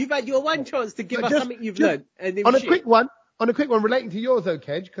can't. You've had your one chance to give us something you've learned. And on a quick one, relating to yours though,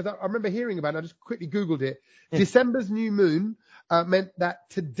 Kej, because I remember hearing about it. I just quickly Googled it. Yeah. December's new moon meant that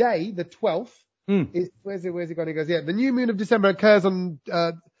today, the 12th, is, where's it going? He goes, yeah, the new moon of December occurs on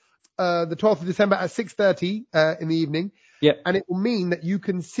the 12th of December at 6:30 in the evening. Yeah. And it will mean that you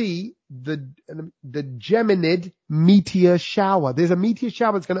can see the Geminid meteor shower. There's a meteor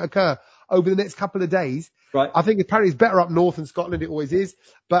shower that's going to occur over the next couple of days. Right. I think apparently it's better up north in Scotland. It always is.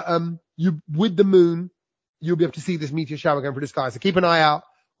 But with the moon, you'll be able to see this meteor shower going through the sky. So keep an eye out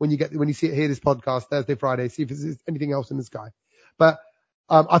when you hear this podcast Thursday, Friday. See if there's anything else in the sky. But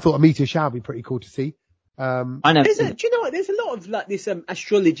I thought a meteor shower would be pretty cool to see. I know. Do you know what? There's a lot of like this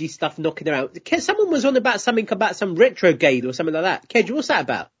astrology stuff knocking around. Someone was on about something about some retrograde or something like that. Kej, what's that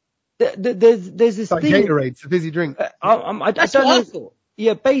about? There's this like thing. Gatorade, it's a fizzy drink. I don't know. I thought.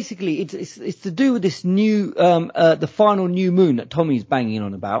 Yeah, basically, it's to do with this new, the final new moon that Tommy's banging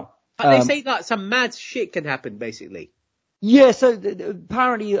on about. They say like some mad shit can happen, basically. Yeah, so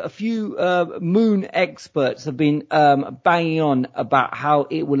apparently a few moon experts have been banging on about how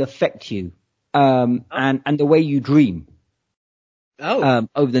it will affect you, and the way you dream.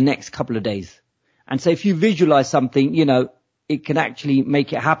 Over the next couple of days. And so if you visualize something, it can actually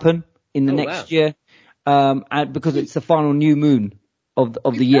make it happen in the next year, and because it's the final new moon of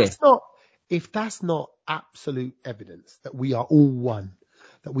the year. If that's not absolute evidence that we are all one,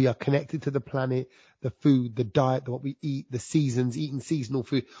 that we are connected to the planet, the food, the diet, what we eat, the seasons, eating seasonal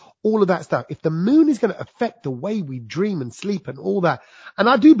food, all of that stuff. If the moon is going to affect the way we dream and sleep and all that, and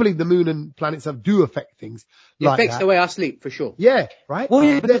I do believe the moon and planets do affect things like that. It affects the way I sleep, for sure. Yeah, right? Well,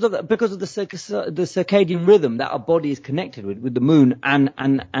 yeah, because of the circadian rhythm that our body is connected with the moon and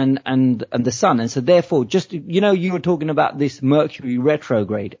the sun. And so therefore, just, you were talking about this Mercury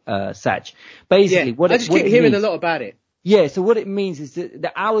retrograde, Sach. Basically, I just keep hearing a lot about it. Yeah, so what it means is that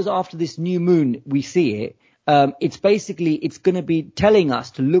the hours after this new moon, we see it, it's going to be telling us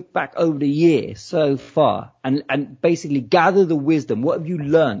to look back over the year so far and basically gather the wisdom. What have you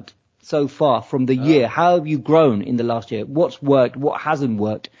learned so far from the year? How have you grown in the last year? What's worked? What hasn't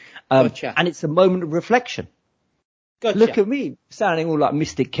worked? Gotcha. And it's a moment of reflection. Gotcha. Look at me, sounding all like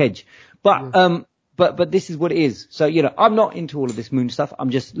Mystic Kej. But this is what it is. So, I'm not into all of this moon stuff.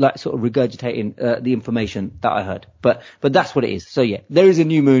 I'm just like sort of regurgitating the information that I heard. But that's what it is. So yeah, there is a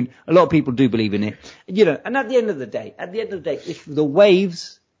new moon. A lot of people do believe in it. And at the end of the day, if the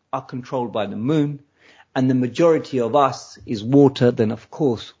waves are controlled by the moon and the majority of us is water, then of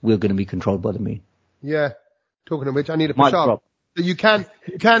course we're going to be controlled by the moon. Yeah. Talking of which, I need a push up. So you can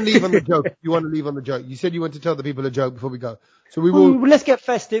leave on the joke. You want to leave on the joke. You said you want to tell the people a joke before we go. So we will. Well, let's get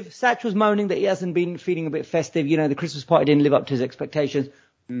festive. Satch was moaning that he hasn't been feeling a bit festive. The Christmas party didn't live up to his expectations.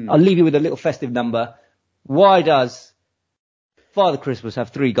 I'll leave you with a little festive number. Why does Father Christmas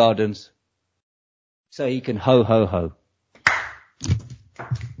have 3 gardens? So he can ho, ho, ho.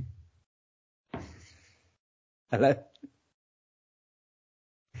 Hello?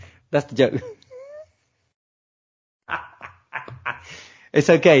 That's the joke. It's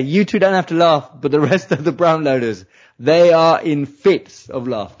okay. You two don't have to laugh, but the rest of the Brownloaders, they are in fits of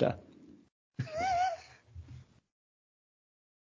laughter.